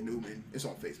Julia Newman. It's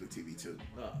on Facebook TV too.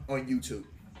 On YouTube.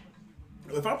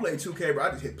 If I play 2K, bro,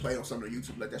 I just hit play on something on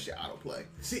YouTube, let that shit autoplay.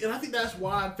 See, and I think that's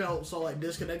why I felt so like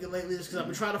disconnected lately. Is because I've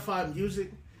been trying to find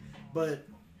music, but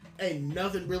ain't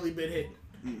nothing really been hitting.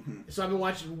 Mm-hmm. So I've been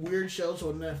watching weird shows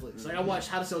on Netflix. Like I watched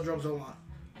How to Sell Drugs Online.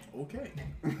 Okay.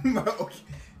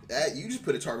 You just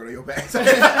put a target on your back.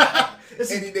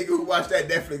 Any nigga who watched that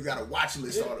Netflix got a watch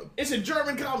list on him. It's a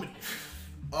German comedy.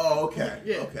 Oh, okay.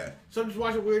 Yeah. Okay. So I'm just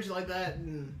watching weird shit like that,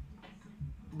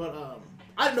 but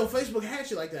I didn't know Facebook had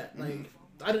shit like that. Like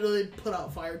I didn't know they put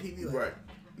out Fire TV. Like right.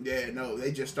 Yeah. No,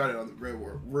 they just started on the Real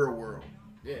World.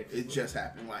 Yeah. It just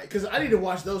happened. Like because I need to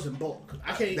watch those in bulk.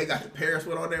 I can't. They got the Paris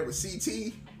one on there with CT.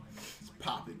 It's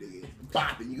popping, nigga.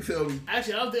 Bopping. You feel me?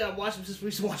 Actually, I don't think I watched them since we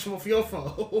used to watch them off your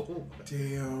phone.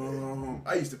 Damn.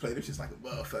 I used to play them just like a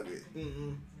motherfucker.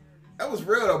 Mm-mm. That was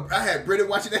real though. I had Brendan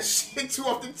watching that shit too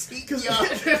off the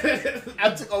TV.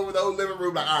 I took over the whole living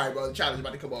room. Like, all right, bro, the challenge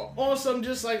about to come on. Also, I'm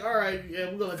just like, all right,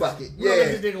 yeah, we're gonna let this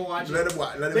nigga watch it. Let him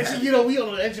watch. Let him. Next thing you know, we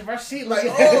on the edge of our seat. Like,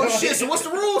 oh shit. So what's the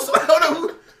rules? I don't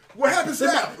know. What happens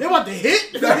now? They about to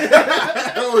hit.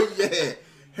 Oh yeah.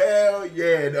 Hell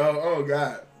yeah, dog. Oh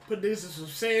god. Put niggas in some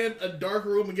sand, a dark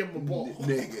room, and give them a ball.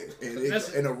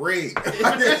 Nigga. And a ring.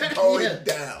 It's going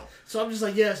down. So I'm just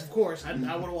like, yes, of course. I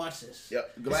want to watch this.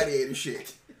 Yep. Gladiator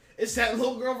shit. It's that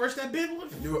little girl versus that big one?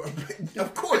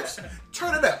 Of course.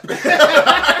 Turn it up.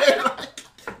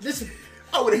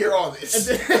 I want to hear all this.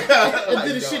 And then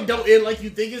the shit don't end like you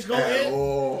think it's going to end.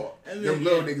 Oh. Them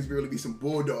little niggas really be some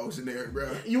bulldogs in there, bro.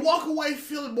 You walk away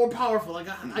feeling more powerful. Like,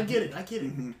 I get it.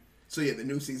 Mm-hmm. So yeah, the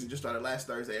new season just started last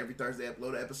Thursday. Every Thursday I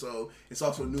upload an episode. It's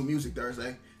also New Music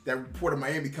Thursday. That Report of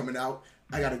Miami coming out.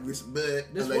 I gotta get some bud.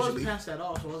 This allegedly. Was past that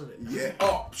off, wasn't it? Yeah.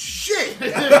 Oh shit.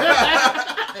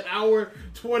 An hour,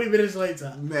 20 minutes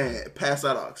later. Man, past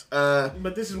that ox.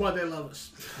 But this is why they love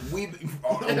us.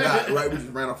 Oh god, right? We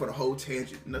just ran off on a whole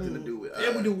tangent. Nothing to do with.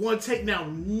 And we do one take now,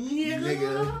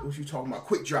 nigga. What you talking about?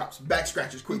 Quick drops, back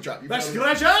scratches, quick drop. Back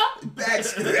scratcher. Back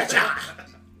scratcher.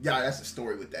 Yeah, that's a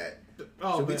story with that.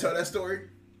 Oh, should we tell that story?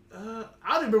 I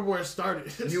don't remember where it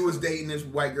started. You was dating this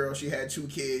white girl. She had 2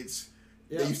 kids.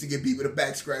 Yep. They used to get beat with a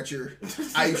back scratcher.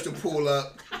 I used to pull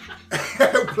up,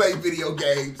 play video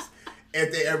games.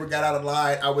 If they ever got out of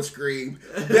line, I would scream,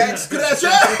 back scratcher!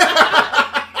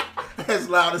 As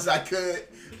loud as I could.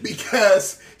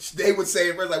 because they would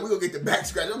say, like, we're going to get the back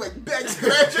scratch. I'm like, back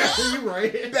scratch out? You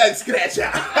right. Back scratch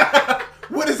out.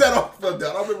 What is that off of, though?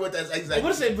 I don't remember what that's exactly. I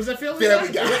want to say, was that Family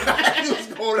Family Guy? Guy. He was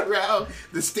going around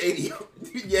the stadium.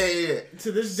 Yeah.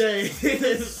 To this day.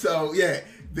 So, yeah.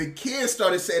 The kids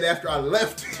started saying after I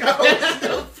left, that was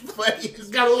the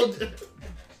funniest. Got a little...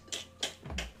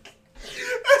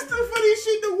 That's the funniest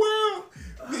shit in the world.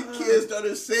 The kids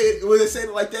started saying, was they saying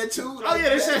it like that too? Oh, yeah,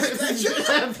 they said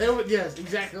it. Yes,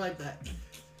 exactly like that.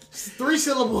 3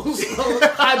 syllables,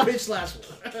 high pitched last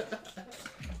one.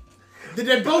 Then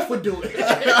they both would do it.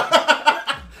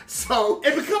 So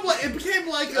it became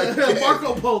like a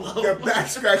Marco Polo. The back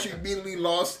scratch immediately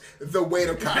lost the weight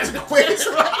of consequence,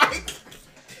 like,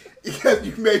 because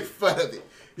you made fun of it.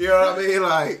 You know what I mean?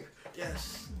 Like,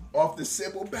 yes. Off the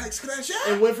simple back scratch out.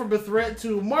 It went from a threat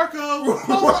to Marco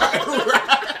Polo.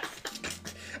 Right.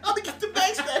 I'm gonna get the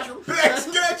back scratcher. Back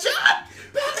scratch out.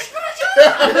 Back scratch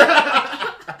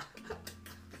out.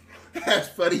 That's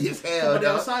funny as hell. On the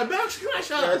outside back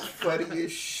scratch out. That's funny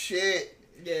as shit.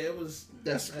 Yeah, it was.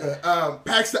 That's good.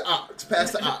 Pass the ox.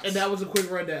 And that was a quick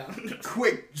rundown.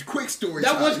 quick story.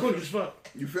 That time. was quick as fuck.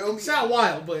 You feel me? Sound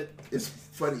wild, but it's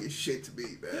funny as shit to me,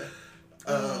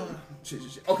 man. Shit.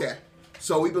 Okay,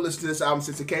 so we've been listening to this album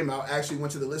since it came out. Actually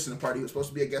went to the listening party. He was supposed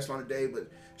to be a guest on today, but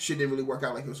shit didn't really work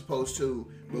out like it was supposed to.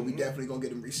 But we definitely gonna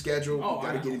get him rescheduled. Oh, we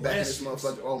gotta get him back in this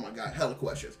motherfucker. Oh my god, hella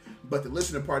questions. But the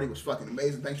listening party was fucking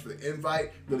amazing. Thanks for the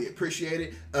invite. Really appreciate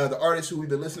it. The artist who we've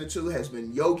been listening to has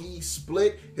been Yogi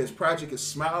Split. His project is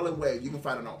Smile and Wave. You can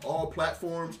find it on all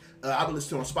platforms. I've been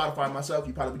listening to it on Spotify myself.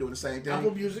 You probably be doing the same thing.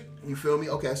 Apple Music. You feel me?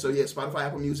 Okay, so yeah, Spotify,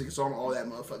 Apple Music, it's on all that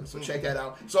motherfucker. So check that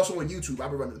out. It's also on YouTube.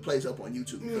 I've been running the plays up on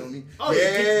YouTube. You feel me? Oh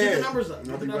yeah, get the numbers up.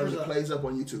 I've been running the plays up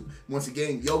on YouTube. Once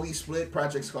again, Yogi Split.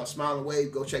 Project's called Smile and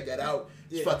Wave. Go check that out.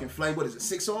 It's fucking flame. What is it?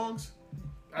 6 songs?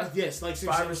 Yes, like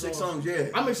 6 5 or 6 songs. Yeah.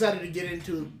 I'm excited to get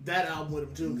into that album with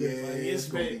him too. Yeah, Like, it's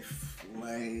gonna be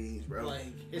flames, bro. Like,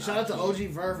 and shout out to OG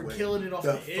Verve for killing it off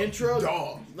the intro.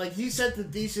 Dog. Like, he set the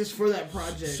thesis for that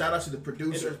project. Shout out to the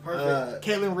producer. It was perfect.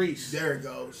 Caitlin Reese. There it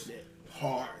goes. Yeah.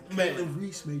 Hard. Man. Caitlin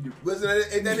Reese made the. Wasn't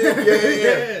that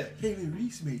it? Yeah. Caitlin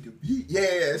Reese made the beat.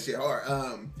 Yeah, that shit hard.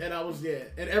 And I was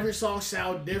and every song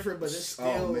sound different, but it's still.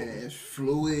 Oh man, it's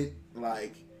fluid.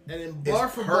 Like. And then bar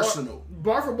for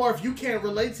bar, if you can't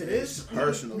relate to this, it's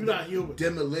personal. You're not human.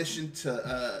 Demolition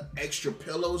to extra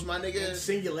pillows, my nigga. And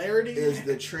Singularity is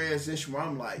the transition where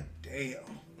I'm like, damn.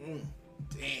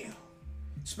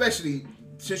 Especially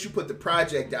since you put the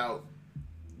project out,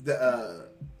 the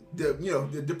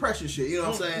depression shit. You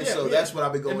know what I'm saying? Yeah, so that's what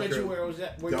I've been going through. It made you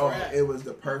where you were at. It was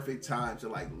the perfect time to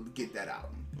like get that out.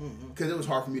 Because it was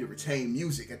hard for me to retain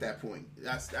music at that point.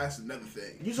 That's another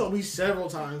thing. You told me several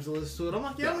times to listen to it. I'm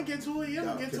like, I'm gonna get to it. I'm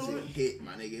gonna get to it. It hit,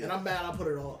 my nigga. And I'm mad I put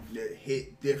it off. It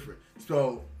hit different.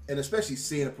 So, and especially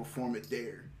seeing a performance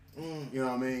there. You know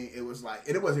what I mean? It was like,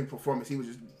 and it wasn't a performance. He was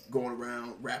just going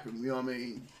around rapping. You know what I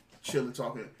mean? Chilling,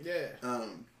 talking. Yeah.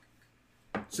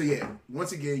 So yeah,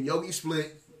 once again, Yogi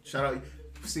Split. Shout out.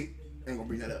 See, ain't gonna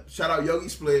bring that up. Shout out Yogi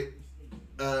Split.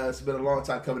 It's been a long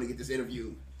time coming to get this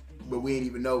interview. But we didn't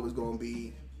even know it was going to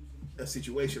be a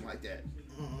situation like that.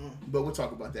 But we'll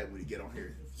talk about that when we get on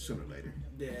here sooner or later.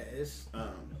 Yeah, it's...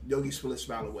 Yogi Split,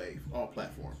 Smile and Wave, all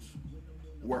platforms.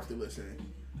 Worth the listening.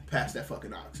 Pass that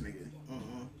fucking ox, nigga.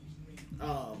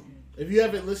 If you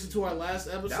haven't listened to our last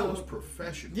episode... That was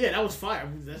professional. Yeah, that was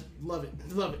fire. Love it.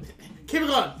 Keep it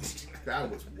going. That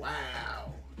was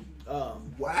wow.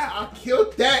 Wow, I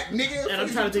killed that, nigga. And I'm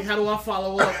trying to think, how do I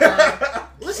follow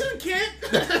up? Listen, Kent.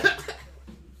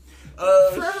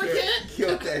 Forever Kent.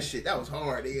 Killed that shit. That was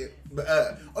hard, nigga. But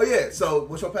oh yeah. So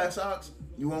what's your past socks?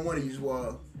 You want one, or you just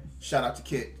want shout out to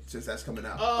Kent since that's coming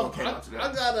out? I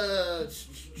got a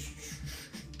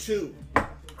 2. All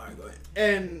right, go ahead.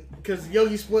 And because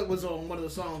Yogi Split was on one of the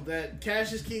songs, that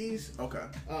Cash's Keys. Okay.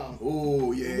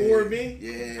 Oh yeah. More of Me.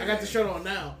 Yeah. I got the shirt on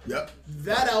now. Yep.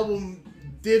 That album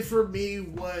did for me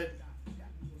what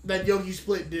that Yogi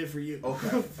Split did for you.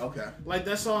 Okay. Okay. Like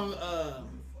that song.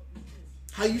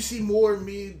 How you see more of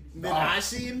me than I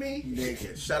see in me?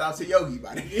 Nigga, shout out to Yogi,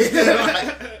 buddy.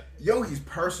 Like, Yogi's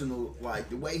personal, like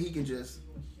the way he can just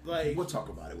like. We'll talk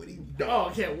about it when he. Oh,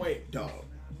 I can't wait, dog.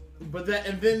 But that,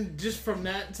 and then just from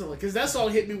that to like, because that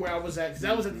song hit me where I was at, because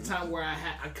that was at the time where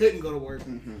I couldn't go to work.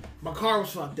 My car was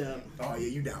fucked up. Oh yeah,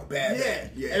 you down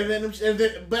bad. Yeah. And then,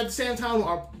 but at the same time,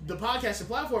 the podcasting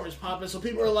platform is popping, so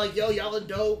people are like, "Yo, y'all are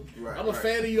dope. I'm a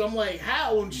fan of you." I'm like,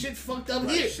 "How?" And shit's fucked up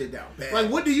here. Shit down bad.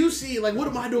 Like, what do you see? Like, what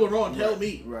am I doing wrong? Tell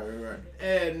me. Right.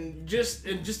 And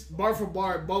just bar for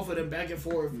bar, both of them back and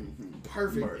forth.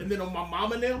 Perfect. Murder. And then on my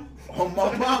mom and them. On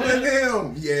my mom and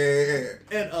them. Yeah.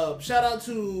 And shout out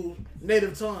to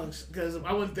Native Tongues, because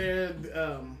I went there.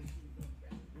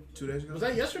 2 days ago. Was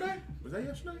that yesterday? Was that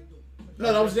yesterday?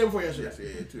 No, that was the day before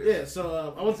yesterday. Yes, 2 days Yeah,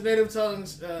 so I went to Native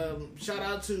Tongues. Shout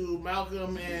out to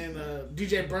Malcolm and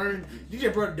DJ Byrne.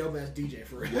 DJ Byrne, dope ass DJ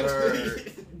for real.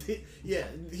 Word. Yeah,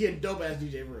 he a dope ass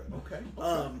DJ for real. Okay.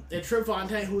 And Trip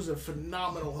Fontaine, who's a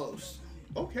phenomenal host.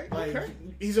 Okay. Like, Okay.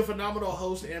 he's a phenomenal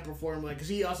host and performer. Like, cause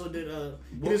he also did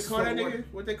What they call that nigga?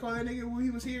 What they call that nigga when he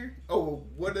was here? Oh,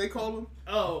 what do they call him?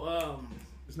 Oh,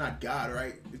 It's not God,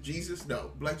 right? Jesus?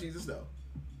 No. Black Jesus? No.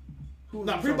 Who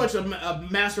no, pretty much a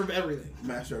master of everything.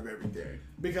 Master of everything.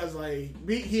 Because like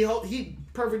he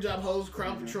perfect job host,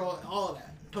 crowd control, all of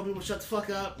that. Told people shut the fuck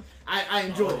up. I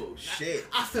enjoyed it. Oh shit!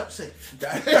 I felt safe.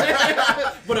 But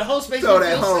But the whole space so made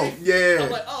me that feel home, safe. yeah.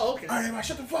 I'm like, oh okay. All right, everybody,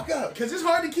 shut the fuck up. Because it's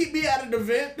hard to keep me at an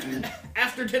event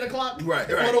after 10 o'clock,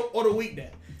 Right. or the weekday.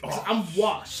 'Cause I'm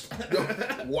washed,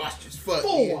 Washed as fuck.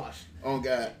 full yeah. washed. Oh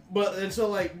God. But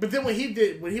then when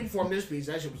he performed this piece,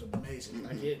 that shit was amazing.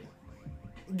 Like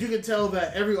you could tell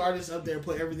that every artist up there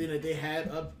put everything that they had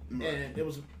up, and it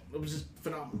was just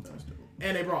phenomenal.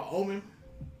 And they brought Omen.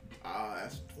 Ah,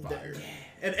 that's fire.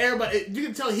 And everybody, you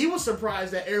can tell he was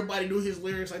surprised that everybody knew his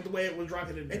lyrics like the way it was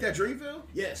dropping in there. Ain't that Dreamville?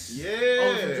 Yes. Yeah.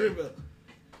 Oh, from Dreamville.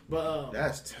 But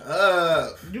That's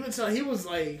tough. you can tell he was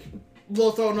like a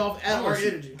little thrown off at our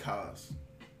energy. Cause.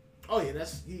 Oh yeah,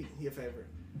 that's he a favorite.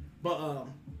 But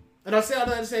and I say all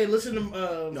that to say, listen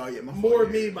to More of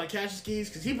Me by Cassius Keys,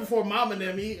 because he performed Mom and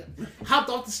them. He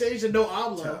hopped off the stage and no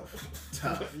habla.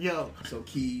 Tough. Yo. So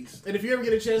Keys. And if you ever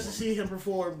get a chance to see him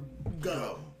perform,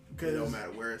 go. It don't matter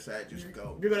where it's at, just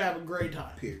go. You're gonna have a great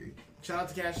time. Period. Shout out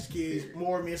to Cassius Keys. Period.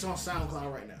 More of Me. It's on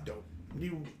SoundCloud right now. Dope.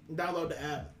 You download the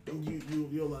app and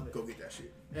you'll love it. Go get that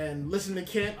shit. And listen to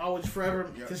Kent Always Forever,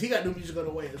 because he got new music on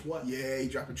the way as well. Yeah, he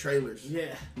dropping trailers.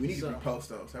 Yeah. We need to repost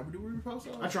those. Do we repost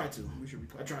those? I try to. We should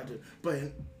repost. I try to. But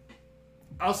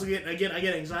I also I get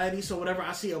anxiety, so whenever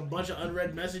I see a bunch of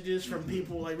unread messages from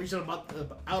people like reaching out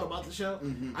about the show,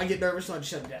 I get nervous, so I just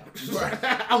shut it down. Right.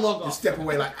 I log off. Just step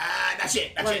away like, that's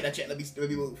it. Let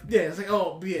me move. Yeah, it's like,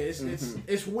 oh yeah,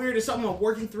 it's weird. It's something I'm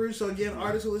working through. So again,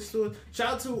 artists who listen to it.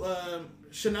 Shout out to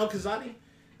Chanel Kazadi.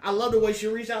 I love the way she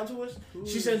reached out to us. Ooh.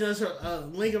 She sent us her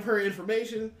link of her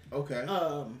information. Okay.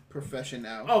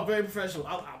 Professional. Oh, very professional.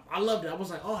 I loved it. I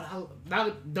was like, oh, now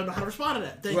I don't know how to respond to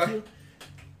that. Thank you.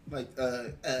 Like, But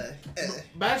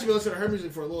I actually been listening to her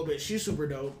music for a little bit. She's super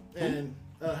dope. And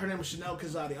her name is Chanel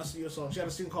Kazadi. I'll see you a song. She had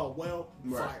a song called Well,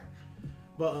 Fire.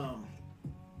 But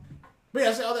yeah,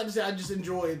 I say all that to say I just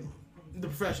enjoyed the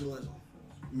professionalism.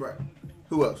 Right.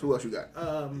 Who else? Who else you got?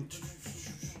 I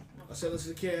said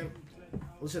listen to Cam.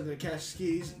 Listen to Cassius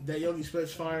Keys. That Yogi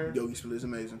Split's fire. Yogi Split is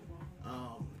amazing.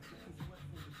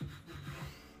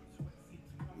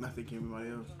 I think anybody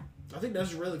else. I think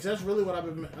that's really what I've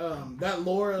been. That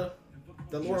Laura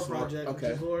project.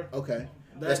 Okay. Laura, okay.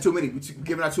 That's too many. We're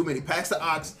giving out too many. Pax the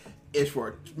Ox is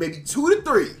for maybe 2 to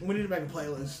 3. We need to make a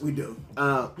playlist. We do.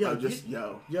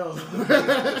 Yo.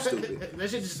 Stupid. That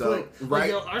shit just So, quick.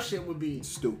 right. Like, our shit would be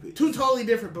Stupid. two totally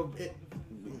different, but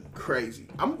crazy.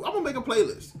 I'm gonna make a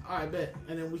playlist. All right, bet,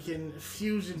 and then we can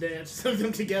fusion dance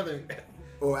them together.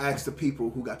 Or ask the people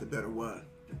who got the better one.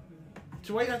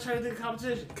 So why you gotta try to do the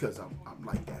competition? Cause I'm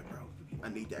like that, bro. I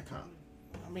need that comp.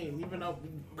 I mean, even though,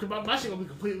 cause my shit gonna be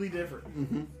completely different.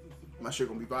 Mm-hmm. My shit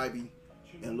gonna be vibey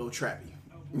and a little trappy.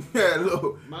 Yeah,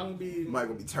 Mine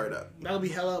gonna be turned up. That'll be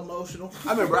hella emotional.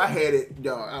 I remember I had it,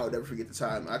 I'll never forget the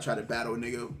time. I tried to battle a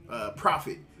nigga,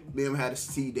 Prophet. Me and him had a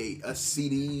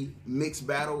CD mix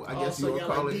battle, I guess you would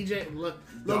call it. DJ,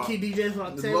 low key DJs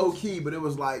on the low key, but it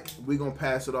was like, we gonna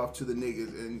pass it off to the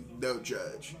niggas and they'll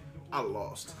judge. I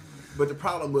lost. But the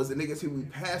problem was the niggas who we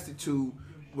passed it to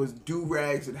was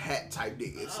do-rags and hat type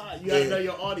niggas. You gotta know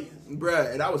your audience.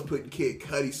 Bruh, and I was putting Kid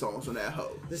Cudi songs on that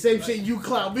hoe. The same shit you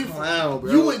clown me for. Clown,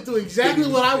 bro. You went through exactly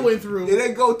what I went through. It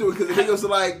didn't go through because the niggas were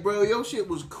like, bro, your shit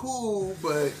was cool,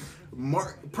 but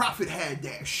Prophet had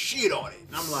that shit on it.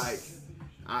 And I'm like,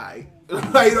 alright. You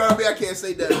know what I mean? I can't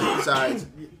say that besides,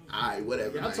 alright,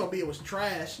 whatever. Y'all told me it was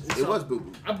trash. It was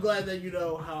boo-boo. I'm glad that you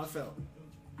know how I felt.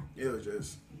 It was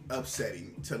just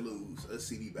upsetting to lose a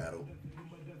CD battle.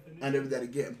 I never did that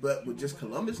again. But with just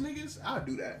Columbus niggas, I'll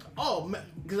do that. Oh, man.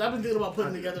 Because I've been thinking about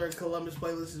putting together a Columbus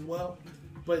playlist as well.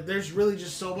 But there's really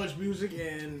just so much music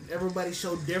and everybody's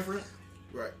so different.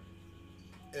 Right.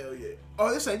 Hell yeah.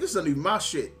 Oh, this isn't even my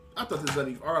shit. I thought this was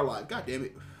even our live. God damn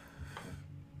it.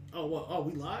 Oh, what? Oh,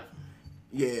 we live?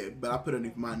 Yeah, but I put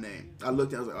underneath my name. I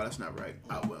looked and I was like, oh, that's not right.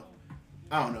 Oh, well.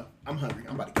 I don't know. I'm hungry.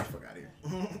 I'm about to get the fuck out of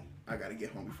here. I gotta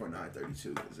get home before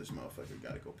 9:32 because this motherfucker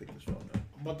gotta go pick this phone up.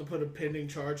 I'm about to put a pending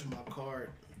charge on my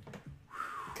card.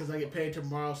 Because I get paid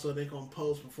tomorrow, so they gonna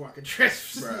post before I can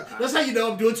transfer. Bruh, That's how you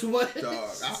know I'm doing too much. Dog,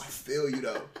 I feel you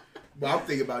though. But I'm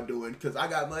thinking about doing, because I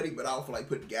got money, but I don't feel like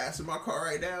putting gas in my car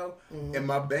right now. And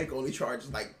my bank only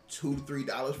charges like $2 to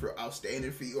 $3 for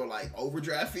outstanding fee or like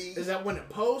overdraft fees. Is that when it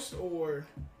posts or?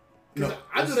 No,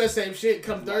 I do that same shit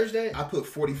come Thursday. I put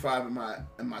 45 in my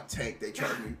tank. They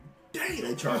charge me. Damn.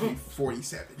 They charge me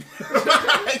 47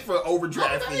 for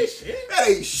overdraft that fee. ain't shit. That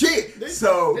ain't shit.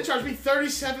 They charge me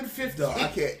 $37.50. Dog, I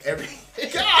can't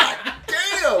God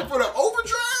damn for the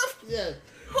overdraft. Yeah.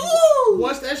 Woo!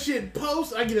 Once that shit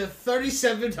posts, I get a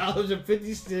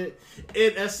 $37.50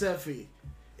 in SFE.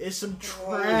 It's some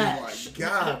trash. Oh my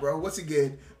god, bro. Once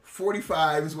again,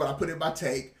 45 is what I put in my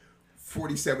tank.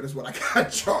 47 is what I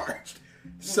got charged.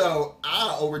 So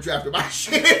I overdrafted my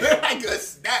shit. I could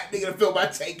snap nigga to fill my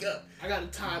tank up. I gotta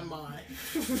time mine.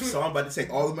 So I'm about to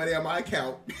take all the money out of my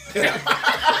account.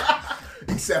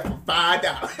 Except for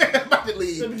 $5. I'm about to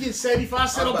leave. Let me get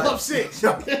 75 cents on pump 6.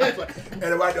 And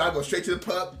if I do, I go straight to the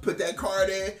pump, put that card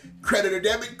in, credit or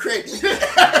debit, credit. Hit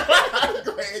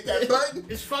that button.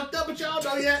 It's fucked up, but y'all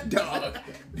know yet. Dog.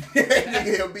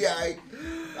 Nigga, he'll be alright.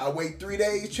 I wait 3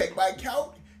 days, check my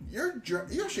account. Your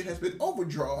shit has been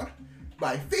overdrawn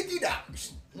by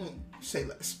 $50. Say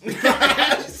less.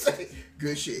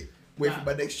 Good shit. Wait for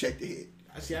my next check to hit.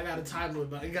 I see. I got a time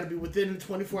limit, but it gotta be within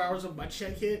 24 hours of my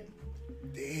check hit.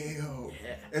 Damn.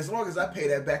 Yeah. As long as I pay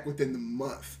that back within the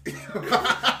month,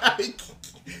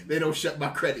 they don't shut my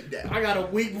credit down. I got a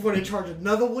week before they charge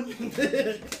another one. No, it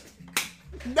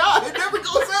never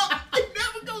goes up. It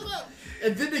never goes up.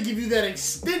 And then they give you that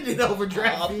extended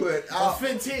overdraft fee of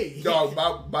 15. Dog,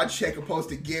 my check will post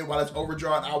again while it's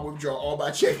overdrawn. I'll withdraw all my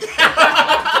check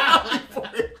before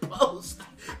it posts.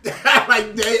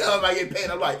 Like, damn, I get paid.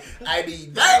 I'm like, I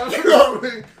need that. You know what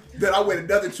I mean? Then I wait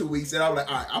another 2 weeks and I'm like,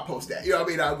 all right, I'll post that. You know what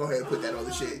I mean? I'll go ahead and put that on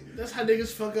the shit. That's how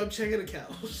niggas fuck up checking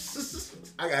accounts.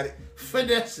 I got it.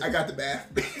 Finesse. I got the math.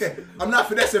 I'm not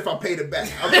finessing if I pay the back.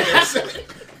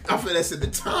 I'm finessing the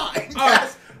time.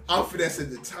 Right. I'm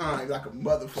finessing the time like a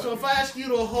motherfucker. So if I ask you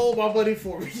to hold my money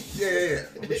for me, yeah.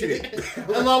 What you did?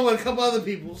 along with a couple other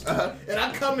people's, and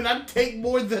I come and I take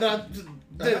more than I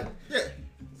did. Yeah.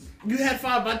 You had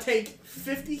 5, I take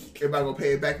 50. Everybody gonna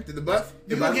pay it back within the month?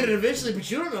 You gonna get it eventually, but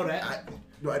you don't know that. I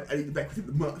need it back within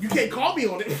the month. You can't call me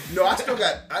on it. No, I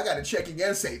got a checking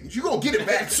and savings. You gonna get it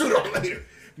back sooner or later.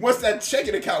 Once that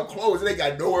checking account closes, they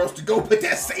got nowhere else to go put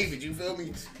that savings. You feel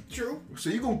me? True. So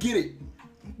you gonna get it.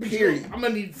 Period. I'm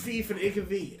gonna need fee for the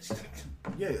inconvenience.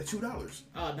 Yeah, $2.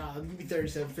 Oh no, give me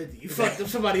 $37.50. You fucked up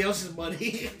somebody else's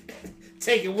money.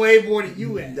 Taking way more than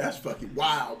you had. That's fucking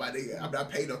wild, my nigga. I'm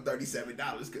not paying no $37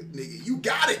 because nigga, you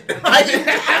got it.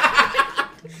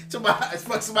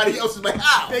 Fuck somebody else's like,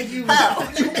 how? Thank you. How?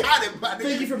 You got it, my nigga.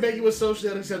 Thank you for making it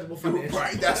socially unacceptable financially.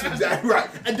 Right, that's exactly right.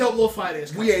 I don't love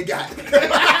finance. We ain't got it.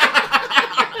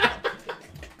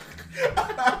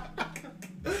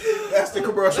 That's the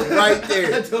commercial right I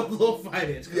there. don't love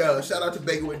finance. Yo, shout out to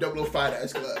Bacon with Double O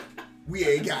Finance Club. We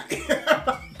ain't got it.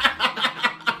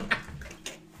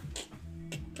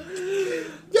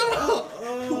 Yo,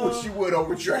 who wish you would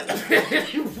overdraft?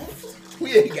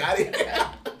 We ain't got it.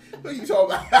 What are you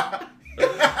talking about?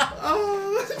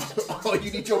 Oh,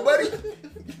 you need your money?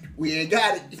 We ain't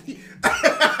got it.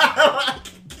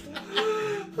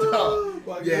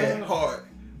 Yeah, hard.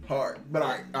 But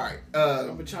all right. I'm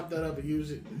gonna chop that up and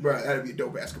use it. Bro, that'd be a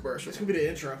dope ass commercial. It's gonna be the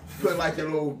intro. Put like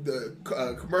the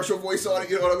commercial voice on it.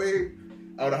 You know what I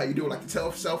mean? I don't know how you do it, like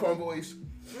the cell phone voice.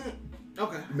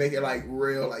 Okay. Make it like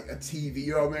real, like a TV.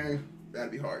 You know what I mean?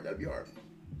 That'd be hard.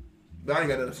 But I ain't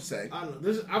got nothing to say. I don't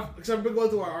know. Because I've been going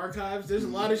through our archives. There's a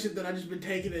lot of shit that I just been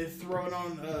taking and throwing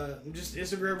on just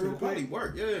Instagram real quick.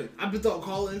 Work, yeah. I've been throwing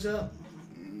call-ins up.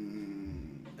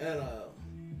 And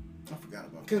I forgot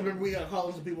about because remember we got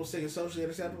call-ins of people singing socially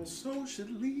unacceptable.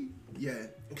 Socially, yeah.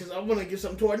 Because I want to give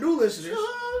something to our new listeners.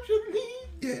 Socially,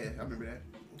 yeah. I remember that.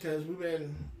 Because we've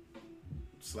been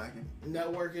Slacking.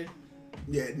 networking.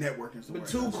 Yeah, networking's the But word.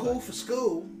 too cool for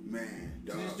school Man,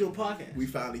 to dog. just do a podcast. We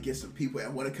finally get some people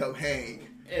that want to come hang.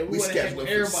 And We wanna hang schedule with it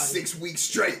for everybody 6 weeks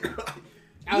straight.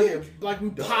 out here. Like we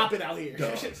Dog. popping out here.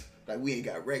 Dog. Like we ain't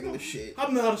got regular shit.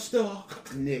 I'm not a star.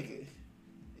 Nigga.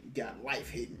 Got life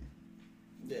hidden.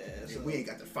 Yeah, so. And we ain't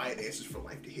got the finances for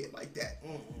life to hit like that.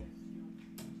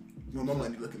 Well, my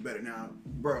money looking better now.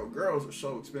 Bro, girls are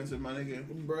so expensive, my nigga.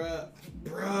 Bruh.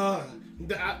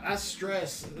 I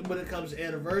stress when it comes to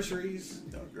anniversaries,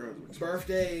 No, girls are expensive.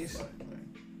 birthdays.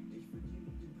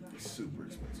 It's super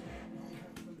expensive.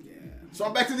 Yeah. So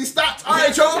I'm back to these stocks. All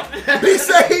right, y'all. Be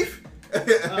safe.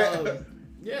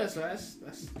 Yeah, so that's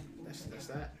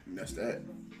that. And that's that.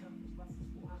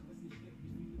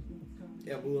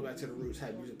 Yeah, we went back to the roots,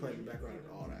 had music playing in the background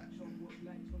and all that.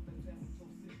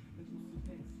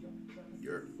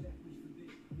 You're.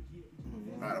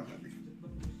 Alright, I'm happy.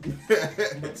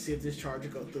 I'm about to see if this charger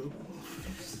go through.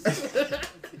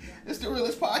 It's the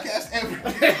realest podcast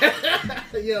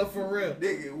ever. Yo, for real.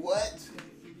 Nigga, what?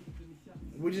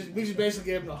 We just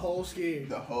basically gave him the whole scheme.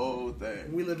 The whole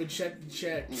thing. We live in check to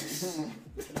check.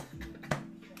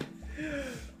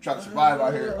 Trying to survive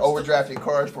out here, overdrafting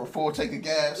cars for a full tank of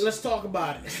gas. Let's talk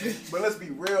about it. But let's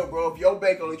be real, bro. If your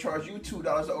bank only charged you $2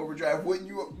 to overdraft, wouldn't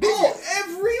you?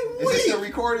 Every week. Is this still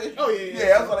recorded? Oh yeah.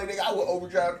 Yeah, I was like, nigga, I would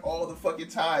overdraft all the fucking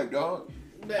time, dog.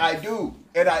 Man. I do,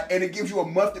 and it gives you a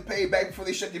month to pay back before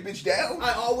they shut your bitch down.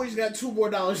 I always got $2 more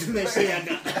than they say I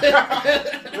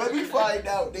got. Let me find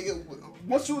out, nigga.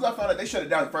 Once soon as I found out they shut it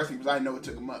down the first thing, because I know it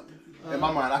took a month. In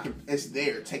my mind, it's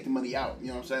there. Take the money out. You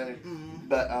know what I'm saying? Mm-hmm.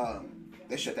 But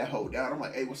they shut that whole down. I'm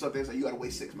like, hey, what's up? They say you gotta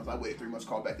wait 6 months. I waited 3 months.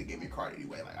 Called back. They gave me a card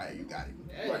anyway. Like, all right, you got it.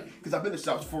 Hey. Right? Because I've been since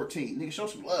I was 14. Nigga, show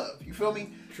some love. You feel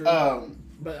me? True.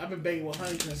 But I've been begging with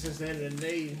Huntington since the end of the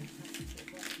day.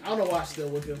 I don't know why I'm still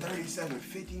with him.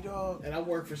 $37.50, dog. And I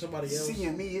work for somebody else.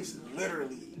 Seeing me is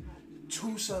literally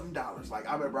 $2-something. Like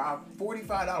I remember,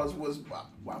 $45 was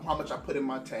how much I put in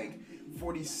my tank.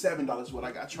 $47 what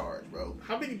I got charged, bro.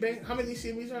 How many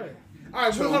CMEs are there? All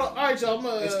right, Two. Hold on. All right, y'all.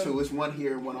 It's 2. It's one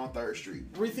here and one on 3rd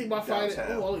Street. Rethink my fight.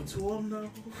 Downtown. Oh, only 2 of them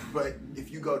though. But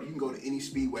if you can go to any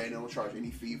speedway and they don't charge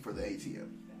any fee for the ATM.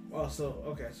 Oh, so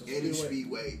okay, so Any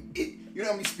speedway. You know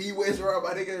how many speedways there are, my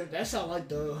nigga? That sound like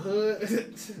the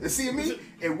hood. See me?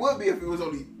 It would be if it was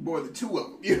only more than 2 of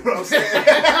them. You know what I'm saying?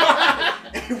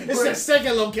 It's that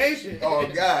second location. Oh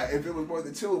God! If it was more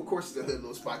than 2, of course it's a hood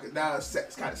little spot. Cause now it's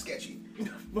kind of sketchy.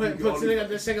 But they got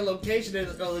that second location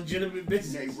that's a legitimate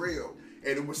business. They real.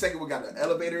 And the second one got an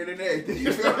elevator in it and everything.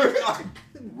 You feel me? Like,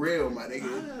 real, my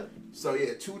nigga. So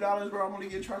yeah, $2, bro. I'm only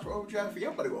getting charged for overdraft.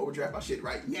 Y'all better go overdraft my shit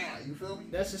right now. You feel me?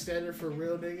 That's the standard for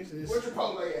real niggas. Where's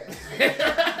Chipotle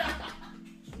at?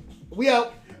 We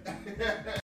out.